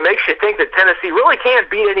Sunday, it makes you think that Tennessee really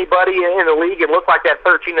can't beat anybody in the league and look like that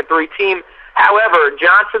 13-3 team. However,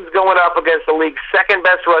 Johnson's going up against the league's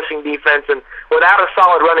second-best rushing defense, and without a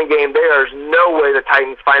solid running game, there's no way the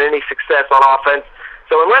Titans find any success on offense.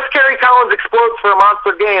 So unless Kerry Collins explodes for a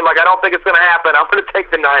monster game, like I don't think it's going to happen, I'm going to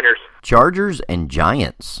take the Niners. Chargers and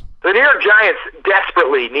Giants. The New York Giants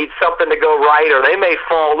desperately need something to go right, or they may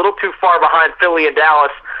fall a little too far behind Philly and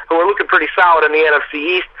Dallas, who are looking pretty solid in the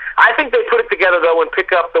NFC East. I think they put it together, though, and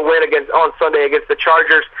pick up the win on Sunday against the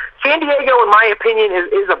Chargers. San Diego, in my opinion,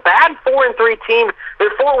 is a bad 4-3 team.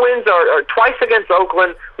 Their 4 wins are twice against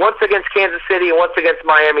Oakland, once against Kansas City, and once against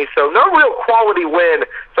Miami. So no real quality win.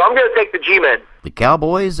 So I'm going to take the G-Men. The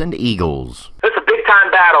Cowboys and Eagles. It's a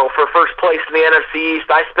big-time battle for first place in the NFC East.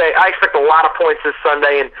 I expect a lot of points this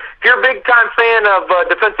Sunday. And if you're a big-time fan of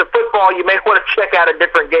defensive football, you may want to check out a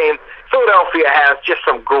different game. Philadelphia has just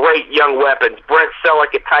some great young weapons. Brent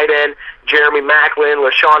Selleck at tight end, Jeremy Maclin,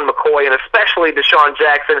 LaShawn McCoy, and especially Deshaun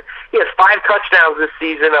Jackson. He has 5 touchdowns this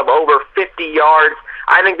season of over 50 yards.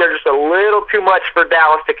 I think they're just a little too much for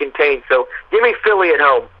Dallas to contain, so give me Philly at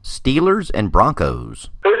home. Steelers and Broncos.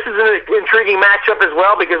 So this is an intriguing matchup as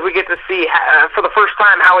well because we get to see for the first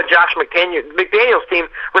time how a Josh McDaniels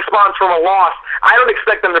team responds from a loss. I don't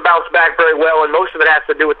expect them to bounce back very well, and most of it has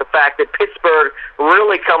to do with the fact that Pittsburgh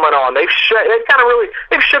really coming on. They've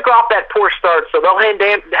shook off that poor start, so they'll hand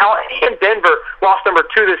Denver loss number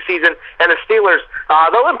 2 this season, and the Steelers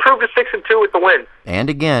they'll improve to 6-2 with the win. And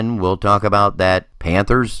again, we'll talk about that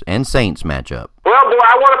Panthers and Saints matchup. Well, boy,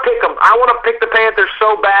 I want to pick them. I want to pick the Panthers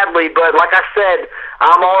so badly, but like I said,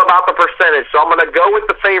 I'm all about the percentage, so I'm going to go with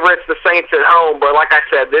the favorites, the Saints at home. But like I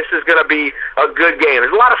said, this is going to be a good game.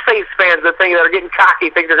 There's a lot of Saints fans that are getting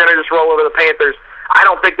cocky, think they're going to just roll over the Panthers. I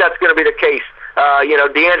don't think that's going to be the case.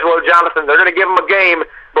 D'Angelo, Jonathan, they're going to give them a game,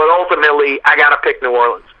 but ultimately, I got to pick New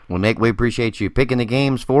Orleans. Well, Nick, we appreciate you picking the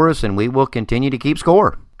games for us, and we will continue to keep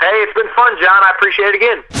score. Hey, it's been fun, John. I appreciate it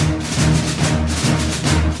again.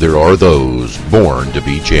 There are those born to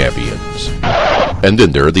be champions. And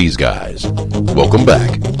then there are these guys. Welcome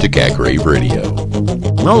back to Cat Crave Radio.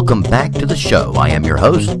 Welcome back to the show. I am your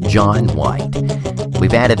host, John White.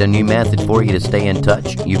 We've added a new method for you to stay in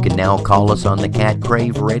touch. You can now call us on the Cat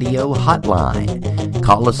Crave Radio hotline.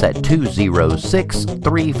 Call us at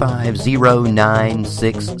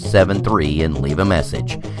 206-350-9673 and leave a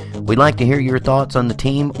message. We'd like to hear your thoughts on the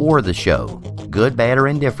team or the show. Good, bad, or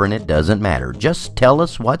indifferent, it doesn't matter. Just tell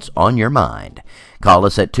us what's on your mind. Call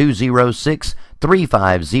us at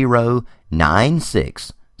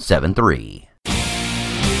 206-350-9673.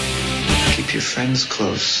 Keep your friends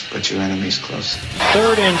close, but your enemies close.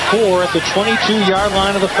 3rd and 4 at the 22-yard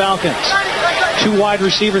line of the Falcons. 2 wide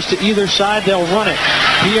receivers to either side. They'll run it.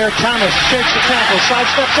 Pierre Thomas shakes the tackle,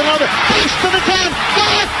 sidesteps another. Face to the 10.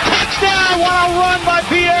 Touchdown! What a run by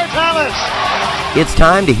Pierre Thomas! It's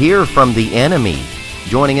time to hear from the enemy.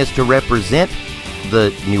 Joining us to represent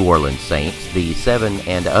the New Orleans Saints, the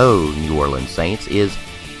 7-0 New Orleans Saints, is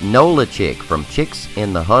Nola Chick from Chicks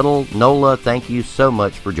in the Huddle. Nola, thank you so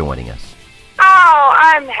much for joining us. Oh,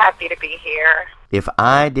 I'm happy to be here. If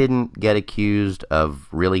I didn't get accused of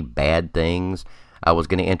really bad things, I was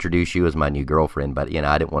going to introduce you as my new girlfriend, but,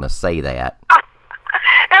 I didn't want to say that.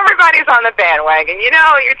 Everybody's on the bandwagon.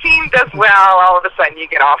 Your team does well, all of a sudden you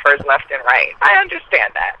get offers left and right. I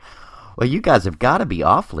understand that. Well, you guys have got to be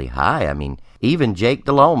awfully high. I mean, even Jake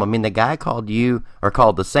Delhomme, the guy called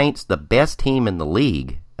the Saints the best team in the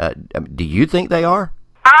league. Do you think they are?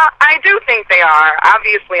 I do think they are.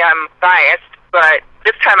 Obviously, I'm biased, but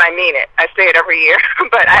this time I mean it. I say it every year,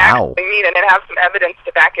 but I actually mean it and have some evidence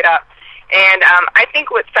to back it up. And I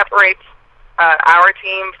think what separates our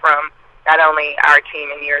team from not only our team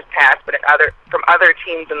in years past, but from other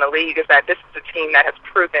teams in the league is that this is a team that has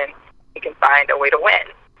proven it can find a way to win.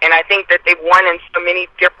 And I think that they've won in so many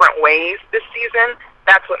different ways this season.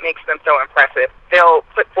 That's what makes them so impressive. They'll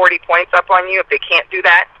put 40 points up on you. If they can't do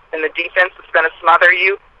that, then the defense is going to smother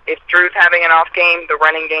you. If Drew's having an off game, the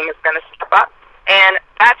running game is going to step up. And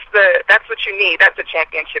that's what you need. That's a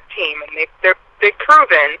championship team. And they've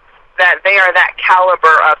proven that they are that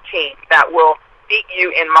caliber of team that will beat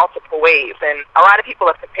you in multiple ways. And a lot of people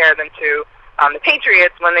have compared them to the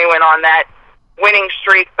Patriots when they went on that winning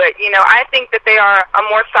streak. But, I think that they are a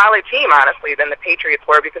more solid team, honestly, than the Patriots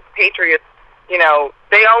were, because the Patriots,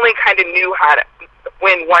 they only kind of knew how to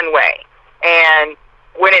win one way. And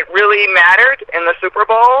when it really mattered in the Super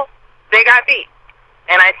Bowl, they got beat.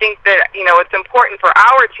 And I think that, it's important for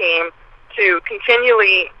our team to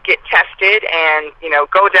continually get tested and,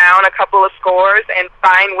 go down a couple of scores and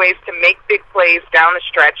find ways to make big plays down the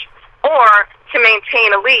stretch, or to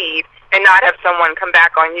maintain a lead and not have someone come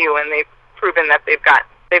back on you. And they've proven that they've got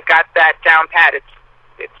that down pat. It's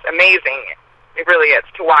amazing. It really is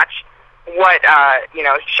to watch what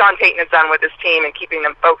Sean Payton has done with his team and keeping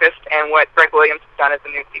them focused, and what Greg Williams has done as the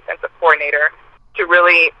new defensive coordinator to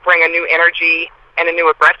really bring a new energy and a new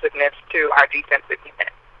aggressiveness to our defensive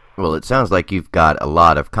unit. Well, it sounds like you've got a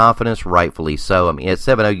lot of confidence, rightfully so. At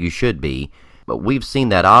 7-0 you should be, but we've seen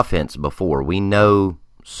that offense before. We know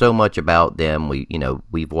so much about them.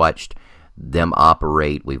 We've watched them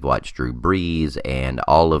operate. We've watched Drew Brees and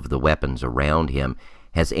all of the weapons around him.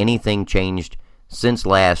 Has anything changed since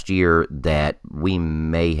last year that we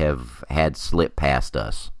may have had slip past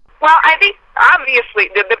us? Well, I think obviously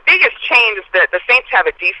the biggest change is that the Saints have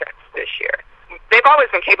a defense this year. They've always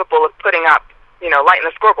been capable of putting up, lighting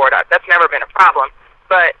the scoreboard up. That's never been a problem.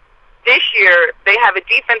 But this year, they have a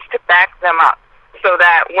defense to back them up, so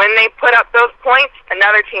that when they put up those points,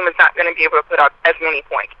 another team is not going to be able to put up as many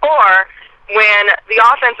points. Or when the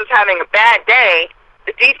offense is having a bad day,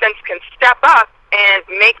 the defense can step up and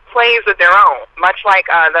make plays of their own, much like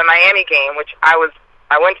the Miami game, which I went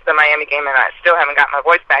to the Miami game and I still haven't got my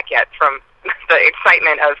voice back yet from the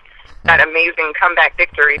excitement of that amazing comeback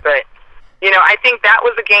victory. But, I think that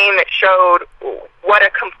was a game that showed what a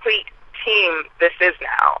complete team this is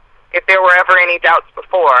now, if there were ever any doubts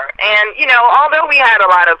before. And, although we had a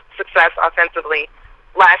lot of success offensively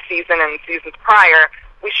last season and seasons prior,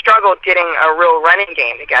 we struggled getting a real running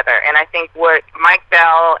game together. And I think what Mike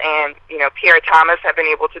Bell and, Pierre Thomas have been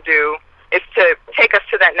able to do is to take us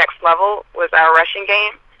to that next level with our rushing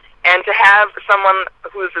game. And to have someone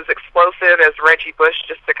who's as explosive as Reggie Bush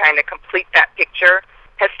just to kind of complete that picture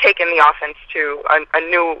has taken the offense to a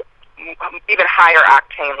new, even higher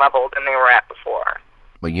octane level than they were at before.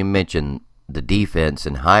 Well, you mentioned the defense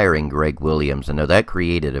and hiring Gregg Williams. I know that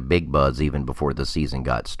created a big buzz even before the season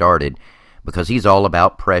got started because he's all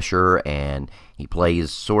about pressure and he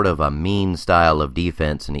plays sort of a mean style of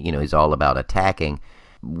defense and, he's all about attacking.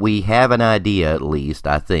 We have an idea, at least,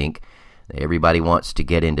 I think. Everybody wants to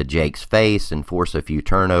get into Jake's face and force a few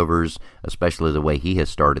turnovers, especially the way he has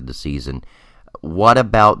started the season. What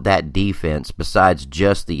about that defense besides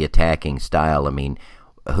just the attacking style? I mean,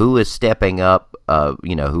 who is stepping up?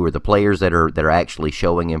 Who are the players that are actually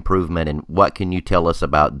showing improvement, and what can you tell us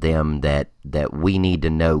about them that we need to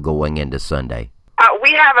know going into Sunday?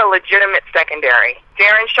 We have a legitimate secondary.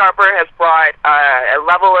 Darren Sharper has brought a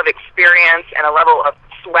level of experience and a level of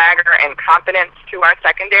swagger and confidence to our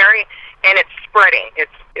secondary. And it's spreading.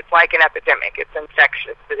 It's like an epidemic. It's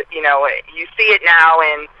infectious. You see it now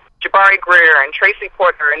in Jabari Greer and Tracy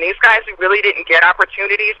Porter, and these guys who really didn't get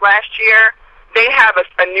opportunities last year, they have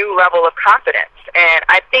a new level of confidence. And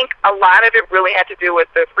I think a lot of it really had to do with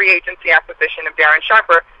the free agency acquisition of Darren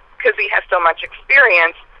Sharper because he has so much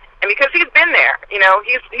experience and because he's been there.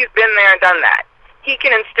 He's been there and done that. He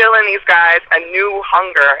can instill in these guys a new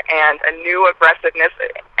hunger and a new aggressiveness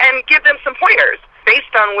and give them some pointers.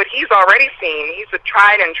 Based on what he's already seen, he's a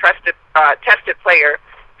tried and tested player,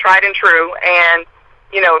 tried and true, and,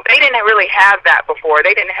 they didn't really have that before.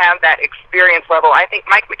 They didn't have that experience level. I think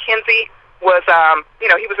Mike McKenzie was,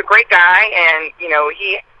 he was a great guy, and,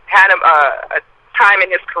 he had a time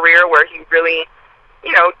in his career where he really,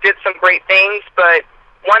 did some great things, but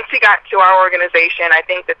once he got to our organization, I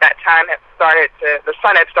think that time the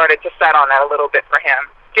sun had started to set on that a little bit for him.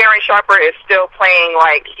 Darren Sharper is still playing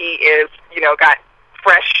like he is, got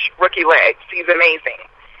fresh rookie legs. He's amazing.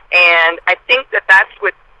 And I think that's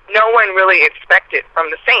what no one really expected from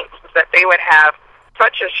the Saints, was that they would have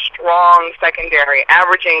such a strong secondary,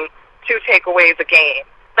 averaging 2 takeaways a game.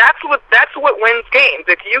 That's what wins games.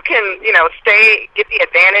 If you can, get the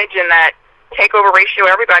advantage in that takeover ratio,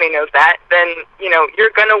 everybody knows that, then, you're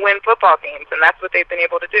going to win football games, and that's what they've been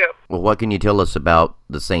able to do. Well, what can you tell us about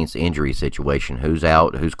the Saints' injury situation? Who's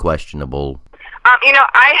out? Who's questionable?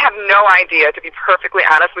 I have no idea, to be perfectly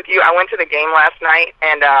honest with you. I went to the game last night,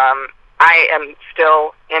 and I am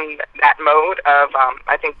still in that mode of,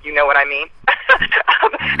 I think you know what I mean,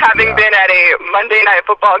 having been at a Monday Night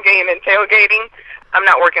Football game and tailgating. I'm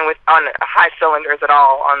not working on high cylinders at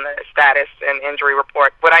all on the status and injury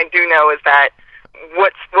report. What I do know is that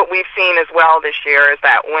what we've seen as well this year is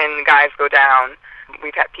that when guys go down,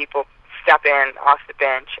 we've had people step in off the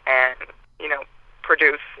bench and,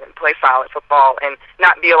 produce and play solid football and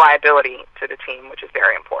not be a liability to the team, which is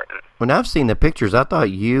very important. When I've seen the pictures, I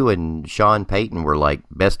thought you and Sean Payton were like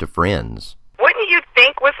best of friends. Wouldn't you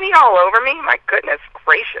think? Wasn't he all over me? My goodness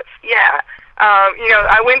gracious. Yeah.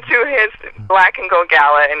 I went to his Black and Gold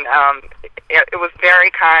Gala, and it was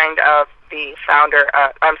very kind of the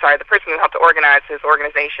the person who helped to organize his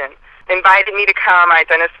organization, invited me to come. I'd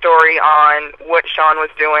done a story on what Sean was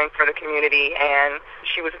doing for the community, and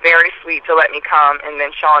she was very sweet to let me come, and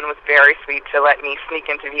then Sean was very sweet to let me sneak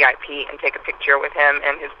into VIP and take a picture with him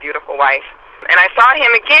and his beautiful wife. And I saw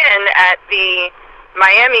him again at the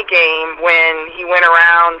Miami game when he went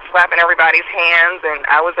around slapping everybody's hands, and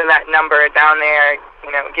I was in that number down there,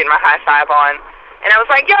 getting my high five on. And I was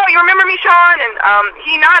like, yo, you remember me, Sean? And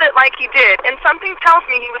he nodded like he did, and something tells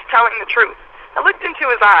me he was telling the truth. I looked into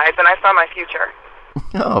his eyes, and I saw my future.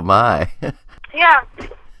 Oh, my. Yeah.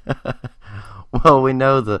 Well, we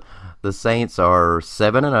know the Saints are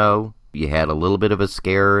 7-0. You had a little bit of a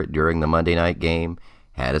scare during the Monday night game.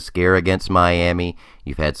 Had a scare against Miami.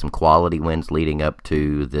 You've had some quality wins leading up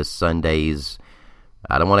to this Sunday's,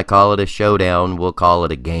 I don't want to call it a showdown, we'll call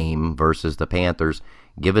it a game versus the Panthers.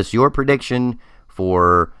 Give us your prediction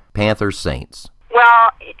for Panthers-Saints.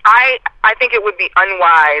 Well, I think it would be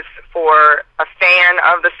unwise for a fan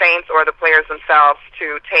of the Saints or the players themselves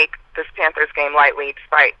to take this Panthers game lightly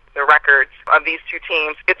despite the records of these two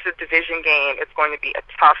teams. It's a division game. It's going to be a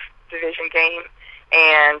tough division game.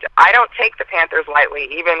 And I don't take the Panthers lightly,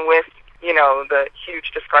 even with, the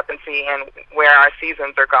huge discrepancy in where our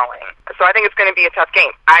seasons are going. So I think it's going to be a tough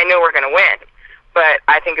game. I know we're going to win, but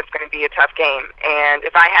I think it's going to be a tough game. And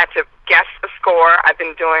if I had to guess the score, I've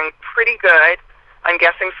been doing pretty good on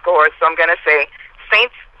guessing scores, so I'm going to say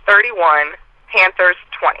Saints 31, Panthers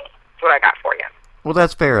 20. That's what I got for you. Well,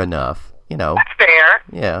 that's fair enough. That's fair.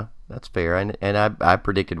 Yeah, that's fair. And I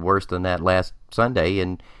predicted worse than that last Sunday,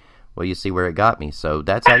 and Well, you see where it got me, so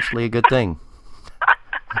that's actually a good thing.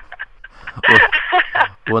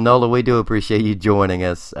 Well, Nola, we do appreciate you joining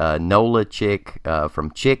us. Nola Chick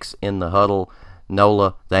from Chicks in the Huddle.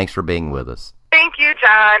 Nola, thanks for being with us. Thank you,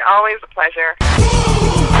 John. Always a pleasure.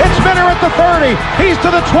 It's Minter at the 30. He's to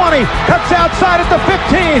the 20. Cuts outside at the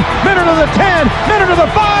 15. Minter to the 10. Minter to the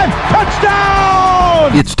 5.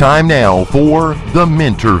 Touchdown! It's time now for the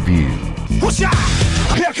Minterview.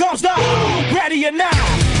 Here comes the ready or not.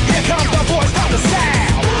 Here comes the voice of the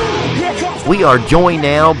sound. Here comes We are joined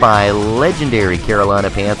now by legendary Carolina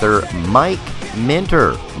Panther Mike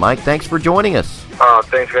Minter. Mike, thanks for joining us.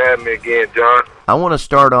 Thanks for having me again, John. I want to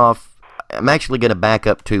start off, I'm actually going to back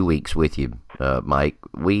up 2 weeks with you, Mike.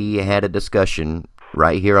 We had a discussion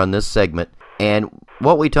right here on this segment, and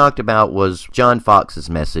what we talked about was John Fox's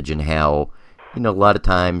message and how, a lot of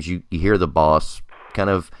times you hear the boss kind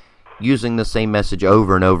of using the same message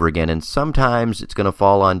over and over again, and sometimes it's going to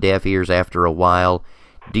fall on deaf ears after a while.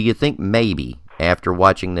 Do you think maybe, after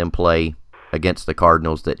watching them play against the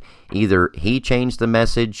Cardinals, that either he changed the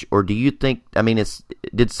message, or do you think,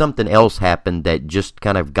 did something else happen that just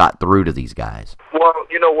kind of got through to these guys? Well,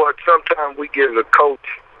 you know what? Sometimes we give the coach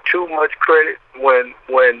too much credit when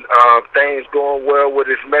things going well with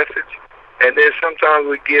his message, and then sometimes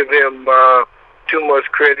we give him too much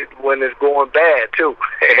credit when it's going bad too,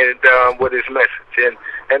 and with his message.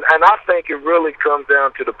 And I think it really comes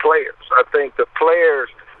down to the players. I think the players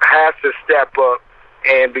have to step up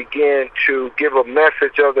and begin to give a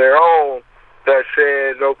message of their own that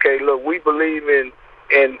says, okay, look, we believe in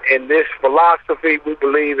this philosophy, we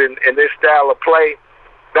believe in this style of play.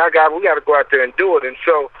 Now, God, we got to go out there and do it. And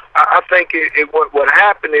so I think what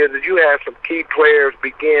happened is that you had some key players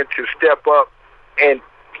begin to step up and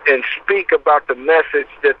speak about the message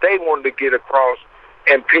that they wanted to get across,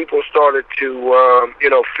 and people started to,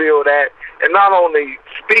 feel that, and not only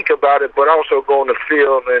speak about it, but also go on the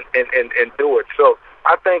field and do it. So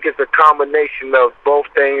I think it's a combination of both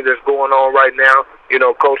things that's going on right now.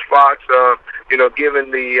 Coach Fox, giving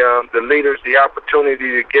the leaders the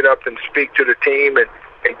opportunity to get up and speak to the team and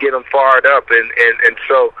get them fired up. And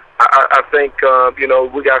so I think,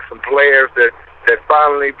 we got some players that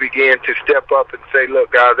finally began to step up and say,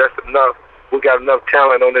 look, guys, that's enough. We got enough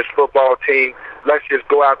talent on this football team. Let's just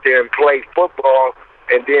go out there and play football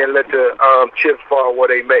and then let the chips fall where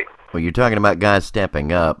they may. Well, you're talking about guys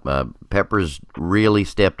stepping up. Peppers really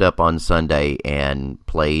stepped up on Sunday and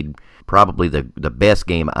played probably the best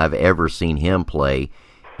game I've ever seen him play.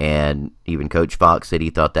 And even Coach Fox said he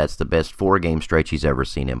thought that's the best 4-game stretch he's ever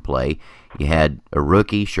seen him play. You had a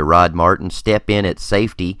rookie, Sherrod Martin, step in at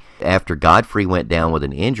safety after Godfrey went down with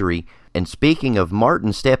an injury. And speaking of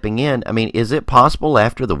Martin stepping in, is it possible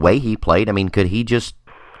after the way he played? Could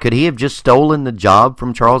he have just stolen the job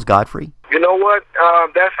from Charles Godfrey? You know what?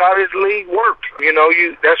 That's how this league works.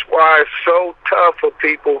 That's why it's so tough for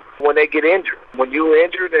people when they get injured. When you're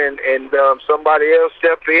injured and somebody else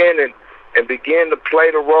step in and begin to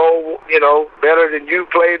play the role, better than you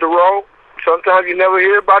played the role, sometimes you never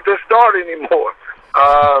hear about the start anymore.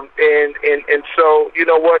 And so, you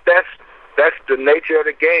know what? That's the nature of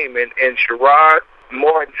the game. And Sherrod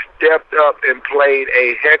Martin stepped up and played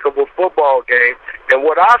a heck of a football game. And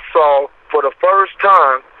what I saw for the first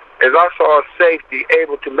time is I saw a safety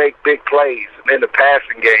able to make big plays in the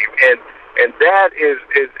passing game. And that is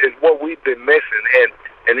what we've been missing.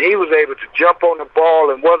 And he was able to jump on the ball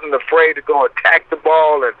and wasn't afraid to go attack the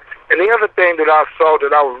ball. And the other thing that I saw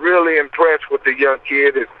that I was really impressed with the young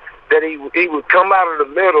kid is that he would come out of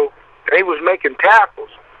the middle and he was making tackles.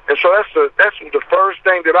 And so that's the first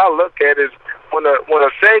thing that I look at is when a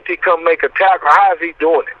safety come make a tackle, how is he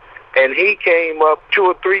doing it? And he came up 2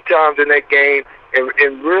 or 3 times in that game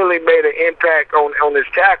and really made an impact on his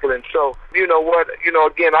tackling. So, you know what,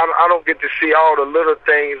 again, I don't get to see all the little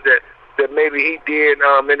things that maybe he did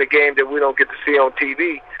in the game that we don't get to see on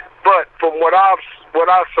TV. But from what I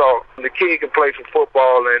saw, the kid can play some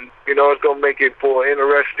football, and, it's going to make it for an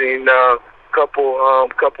interesting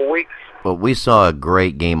couple weeks. Well, we saw a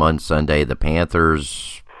great game on Sunday. The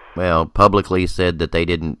Panthers, publicly said that they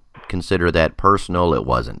didn't consider that personal. It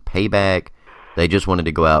wasn't payback. They just wanted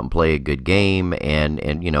to go out and play a good game and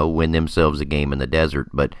win themselves a game in the desert.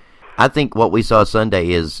 But I think what we saw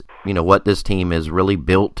Sunday is, what this team is really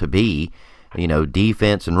built to be,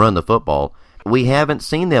 defense and run the football. We haven't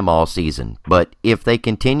seen them all season, but if they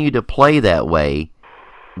continue to play that way,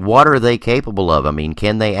 what are they capable of?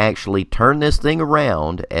 Can they actually turn this thing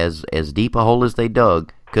around as deep a hole as they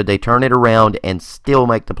dug? Could they turn it around and still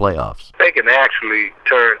make the playoffs? They can actually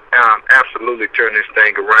absolutely turn this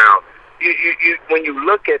thing around. You when you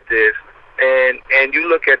look at this And you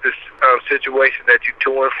look at this situation that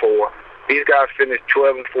you're 2-4. These guys finished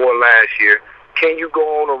 12-4 last year. Can you go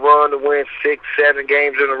on a run to win 6, 7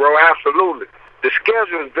 games in a row? Absolutely. The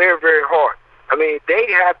schedule is very, very hard. I mean, they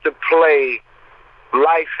have to play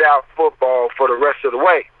lights out football for the rest of the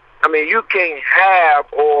way. I mean, you can't have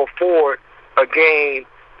or afford a game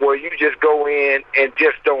where you just go in and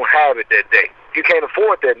just don't have it that day. You can't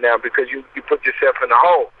afford that now because you put yourself in a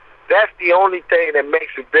hole. That's the only thing that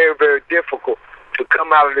makes it very, very difficult to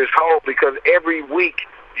come out of this hole, because every week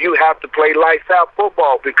you have to play lights out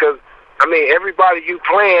football because, I mean, everybody you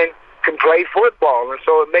playing can play football, and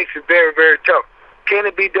so it makes it very, very tough. Can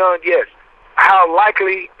it be done? Yes. How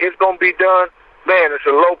likely it's going to be done? Man, it's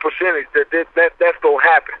a low percentage that's going to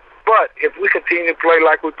happen. But if we continue to play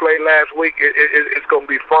like we played last week, it's going to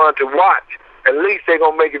be fun to watch. At least they're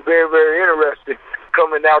going to make it very, very interesting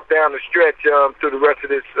coming out down the stretch through the rest of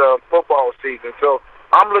this football season. So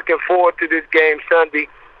I'm looking forward to this game Sunday.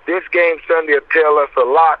 This game Sunday will tell us a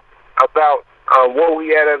lot about what we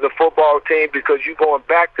had as a football team, because you're going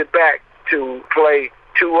back-to-back to play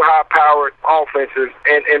two high-powered offenses.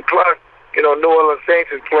 And plus, you know, New Orleans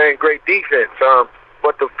Saints is playing great defense.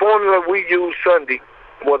 But the formula we used Sunday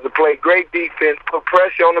was to play great defense, put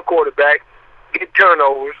pressure on the quarterback, get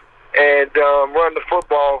turnovers, and run the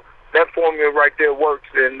football. That formula right there works,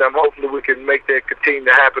 and hopefully we can make that continue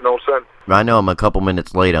to happen on Sunday. I know I'm a couple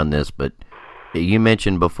minutes late on this, but you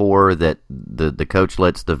mentioned before that the coach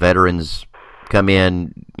lets the veterans come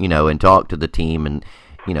in, you know, and talk to the team and,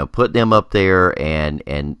 you know, put them up there and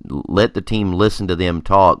let the team listen to them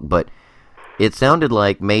talk. But it sounded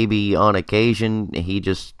like maybe on occasion he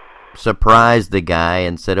just surprised the guy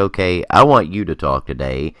and said, okay, I want you to talk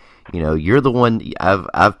today. You know, you're the one,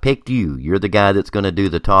 I've picked you. You're the guy that's going to do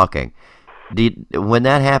the talking. When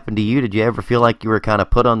that happened to you, did you ever feel like you were kind of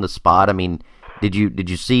put on the spot? I mean, did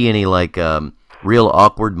you see any like real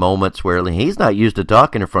awkward moments where he's not used to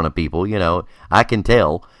talking in front of people? You know, I can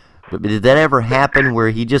tell. But did that ever happen where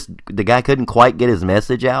the guy couldn't quite get his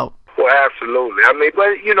message out? Well, absolutely. I mean,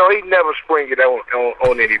 but you know, he never spring it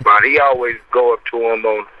on anybody. He always go up to him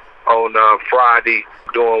on Friday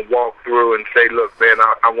doing walkthrough and say, look, man,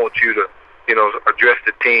 I want you to, you know, address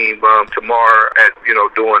the team tomorrow at, you know,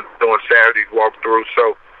 doing Saturday's walkthrough.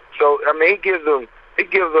 So I mean, he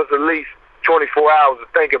gives us at least 24 hours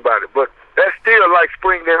to think about it. But that's still like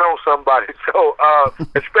springing it on somebody. So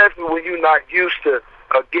especially when you're not used to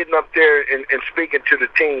getting up there and speaking to the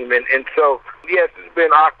team. And so, yes, it's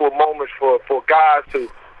been awkward moments for guys who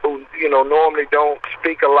you know, normally don't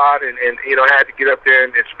speak a lot and you know, had to get up there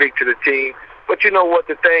and speak to the team. But you know what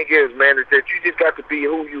the thing is, man, is that you just got to be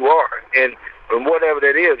who you are. And whatever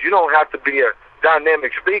that is, you don't have to be a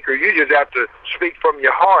dynamic speaker. You just have to speak from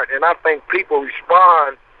your heart. And I think people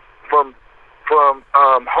respond from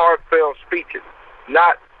heartfelt speeches,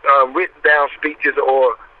 not written down speeches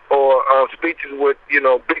or speeches with, you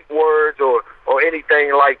know, big words or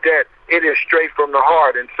anything like that. It is straight from the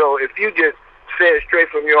heart. And so if you just say it straight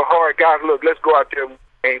from your heart, guys, look, let's go out there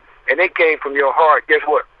and it came from your heart, guess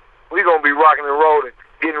what? We're going to be rocking and rolling,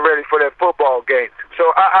 getting ready for that football game.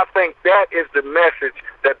 So I think that is the message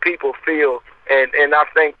that people feel, and I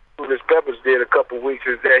think what Peppers did a couple of weeks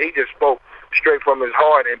is that he just spoke straight from his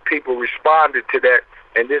heart, and people responded to that,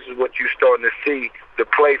 and this is what you're starting to see, the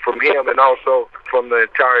play from him and also from the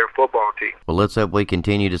entire football team. Well, let's hope we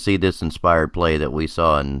continue to see this inspired play that we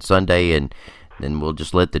saw on Sunday, and then we'll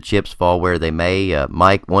just let the chips fall where they may.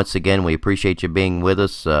 Mike, once again, we appreciate you being with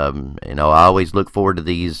us. You know, I always look forward to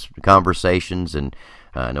these conversations, and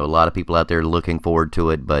I know a lot of people out there looking forward to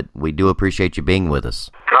it, but we do appreciate you being with us.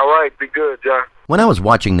 All right, be good, John. When I was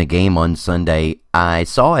watching the game on Sunday, I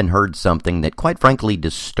saw and heard something that quite frankly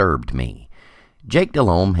disturbed me. Jake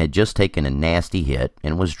Delhomme had just taken a nasty hit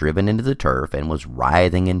and was driven into the turf and was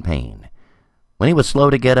writhing in pain. When he was slow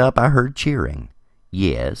to get up, I heard cheering.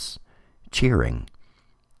 Yes, cheering.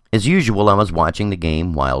 As usual, I was watching the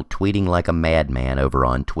game while tweeting like a madman over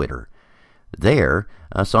on Twitter. There,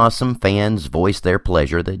 I saw some fans voice their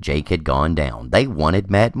pleasure that Jake had gone down. They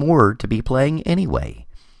wanted Matt Moore to be playing anyway.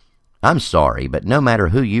 I'm sorry, but no matter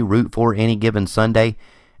who you root for any given Sunday,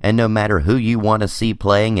 and no matter who you want to see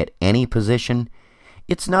playing at any position,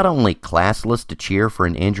 it's not only classless to cheer for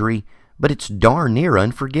an injury, but it's darn near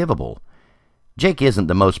unforgivable. Jake isn't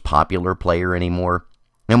the most popular player anymore,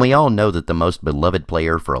 and we all know that the most beloved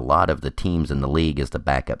player for a lot of the teams in the league is the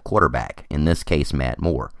backup quarterback, in this case Matt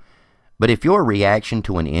Moore. But if your reaction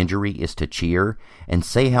to an injury is to cheer and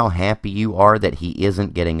say how happy you are that he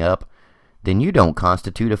isn't getting up, then you don't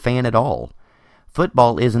constitute a fan at all.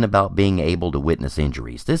 Football isn't about being able to witness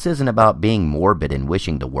injuries. This isn't about being morbid and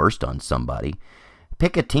wishing the worst on somebody.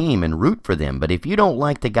 pick a team and root for them, but if you don't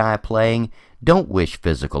like the guy playing, don't wish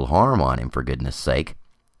physical harm on him, for goodness sake.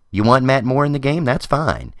 You want Matt Moore in the game? That's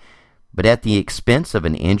fine. But at the expense of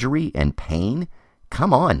an injury and pain?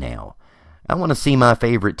 Come on now. I want to see my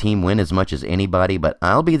favorite team win as much as anybody, but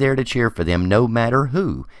I'll be there to cheer for them no matter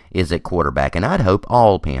who is at quarterback, and I'd hope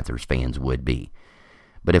all Panthers fans would be.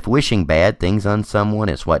 But if wishing bad things on someone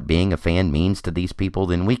is what being a fan means to these people,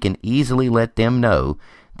 then we can easily let them know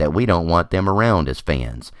that we don't want them around as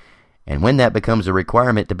fans. And when that becomes a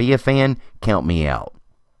requirement to be a fan, count me out.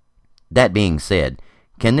 That being said,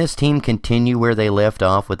 can this team continue where they left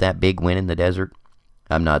off with that big win in the desert?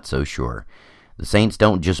 I'm not so sure. The Saints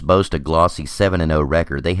don't just boast a glossy 7-0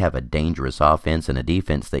 record. They have a dangerous offense and a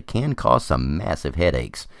defense that can cause some massive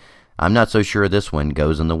headaches. I'm not so sure this one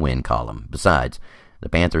goes in the win column. Besides, the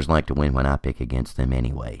Panthers like to win when I pick against them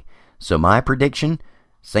anyway. So my prediction,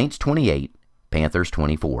 Saints 28, Panthers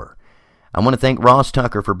 24. I want to thank Ross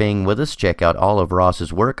Tucker for being with us. Check out all of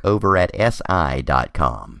Ross's work over at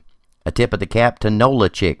SI.com. A tip of the cap to Nola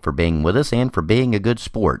Chick for being with us and for being a good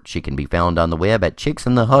sport. She can be found on the web at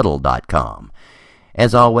chicksinthehuddle.com.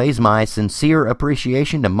 As always, my sincere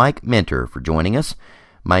appreciation to Mike Minter for joining us.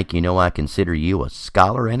 Mike, you know I consider you a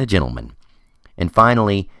scholar and a gentleman. And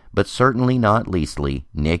finally, but certainly not leastly,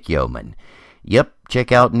 Nick Yeoman. Yep,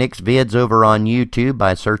 check out Nick's vids over on YouTube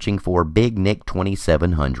by searching for Big Nick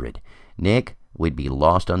 2700. Nick, we'd be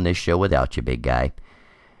lost on this show without you, big guy.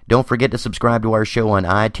 Don't forget to subscribe to our show on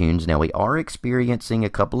iTunes. Now, we are experiencing a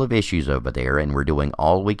couple of issues over there, and we're doing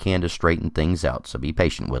all we can to straighten things out, so be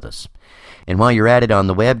patient with us. And while you're at it on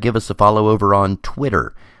the web, give us a follow over on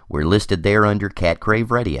Twitter. We're listed there under Cat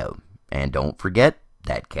Crave Radio. And don't forget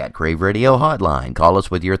that Cat Crave Radio hotline. Call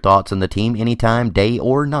us with your thoughts on the team anytime, day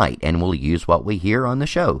or night, and we'll use what we hear on the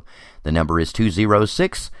show. The number is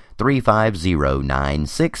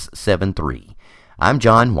 206-350-9673. I'm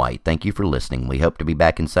John White. Thank you for listening. We hope to be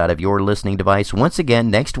back inside of your listening device once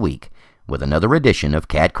again next week with another edition of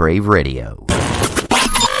Cat Crave Radio.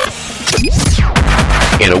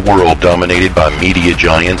 In a world dominated by media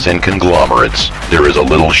giants and conglomerates, there is a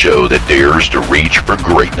little show that dares to reach for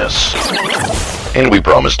greatness. And we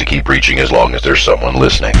promise to keep reaching as long as there's someone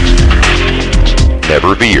listening.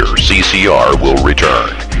 Never fear, CCR will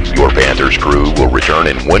return. Your Panthers crew will return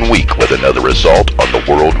in 1 week with another assault on the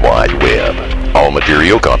World Wide Web. All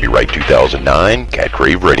material copyright 2009, Cat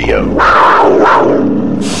Crave Radio.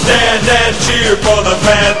 Stand and cheer for the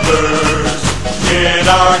Panthers in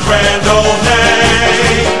our grand old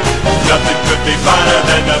name. Nothing could be finer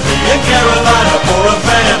than to be in Carolina for a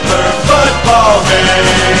Panther football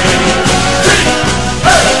game.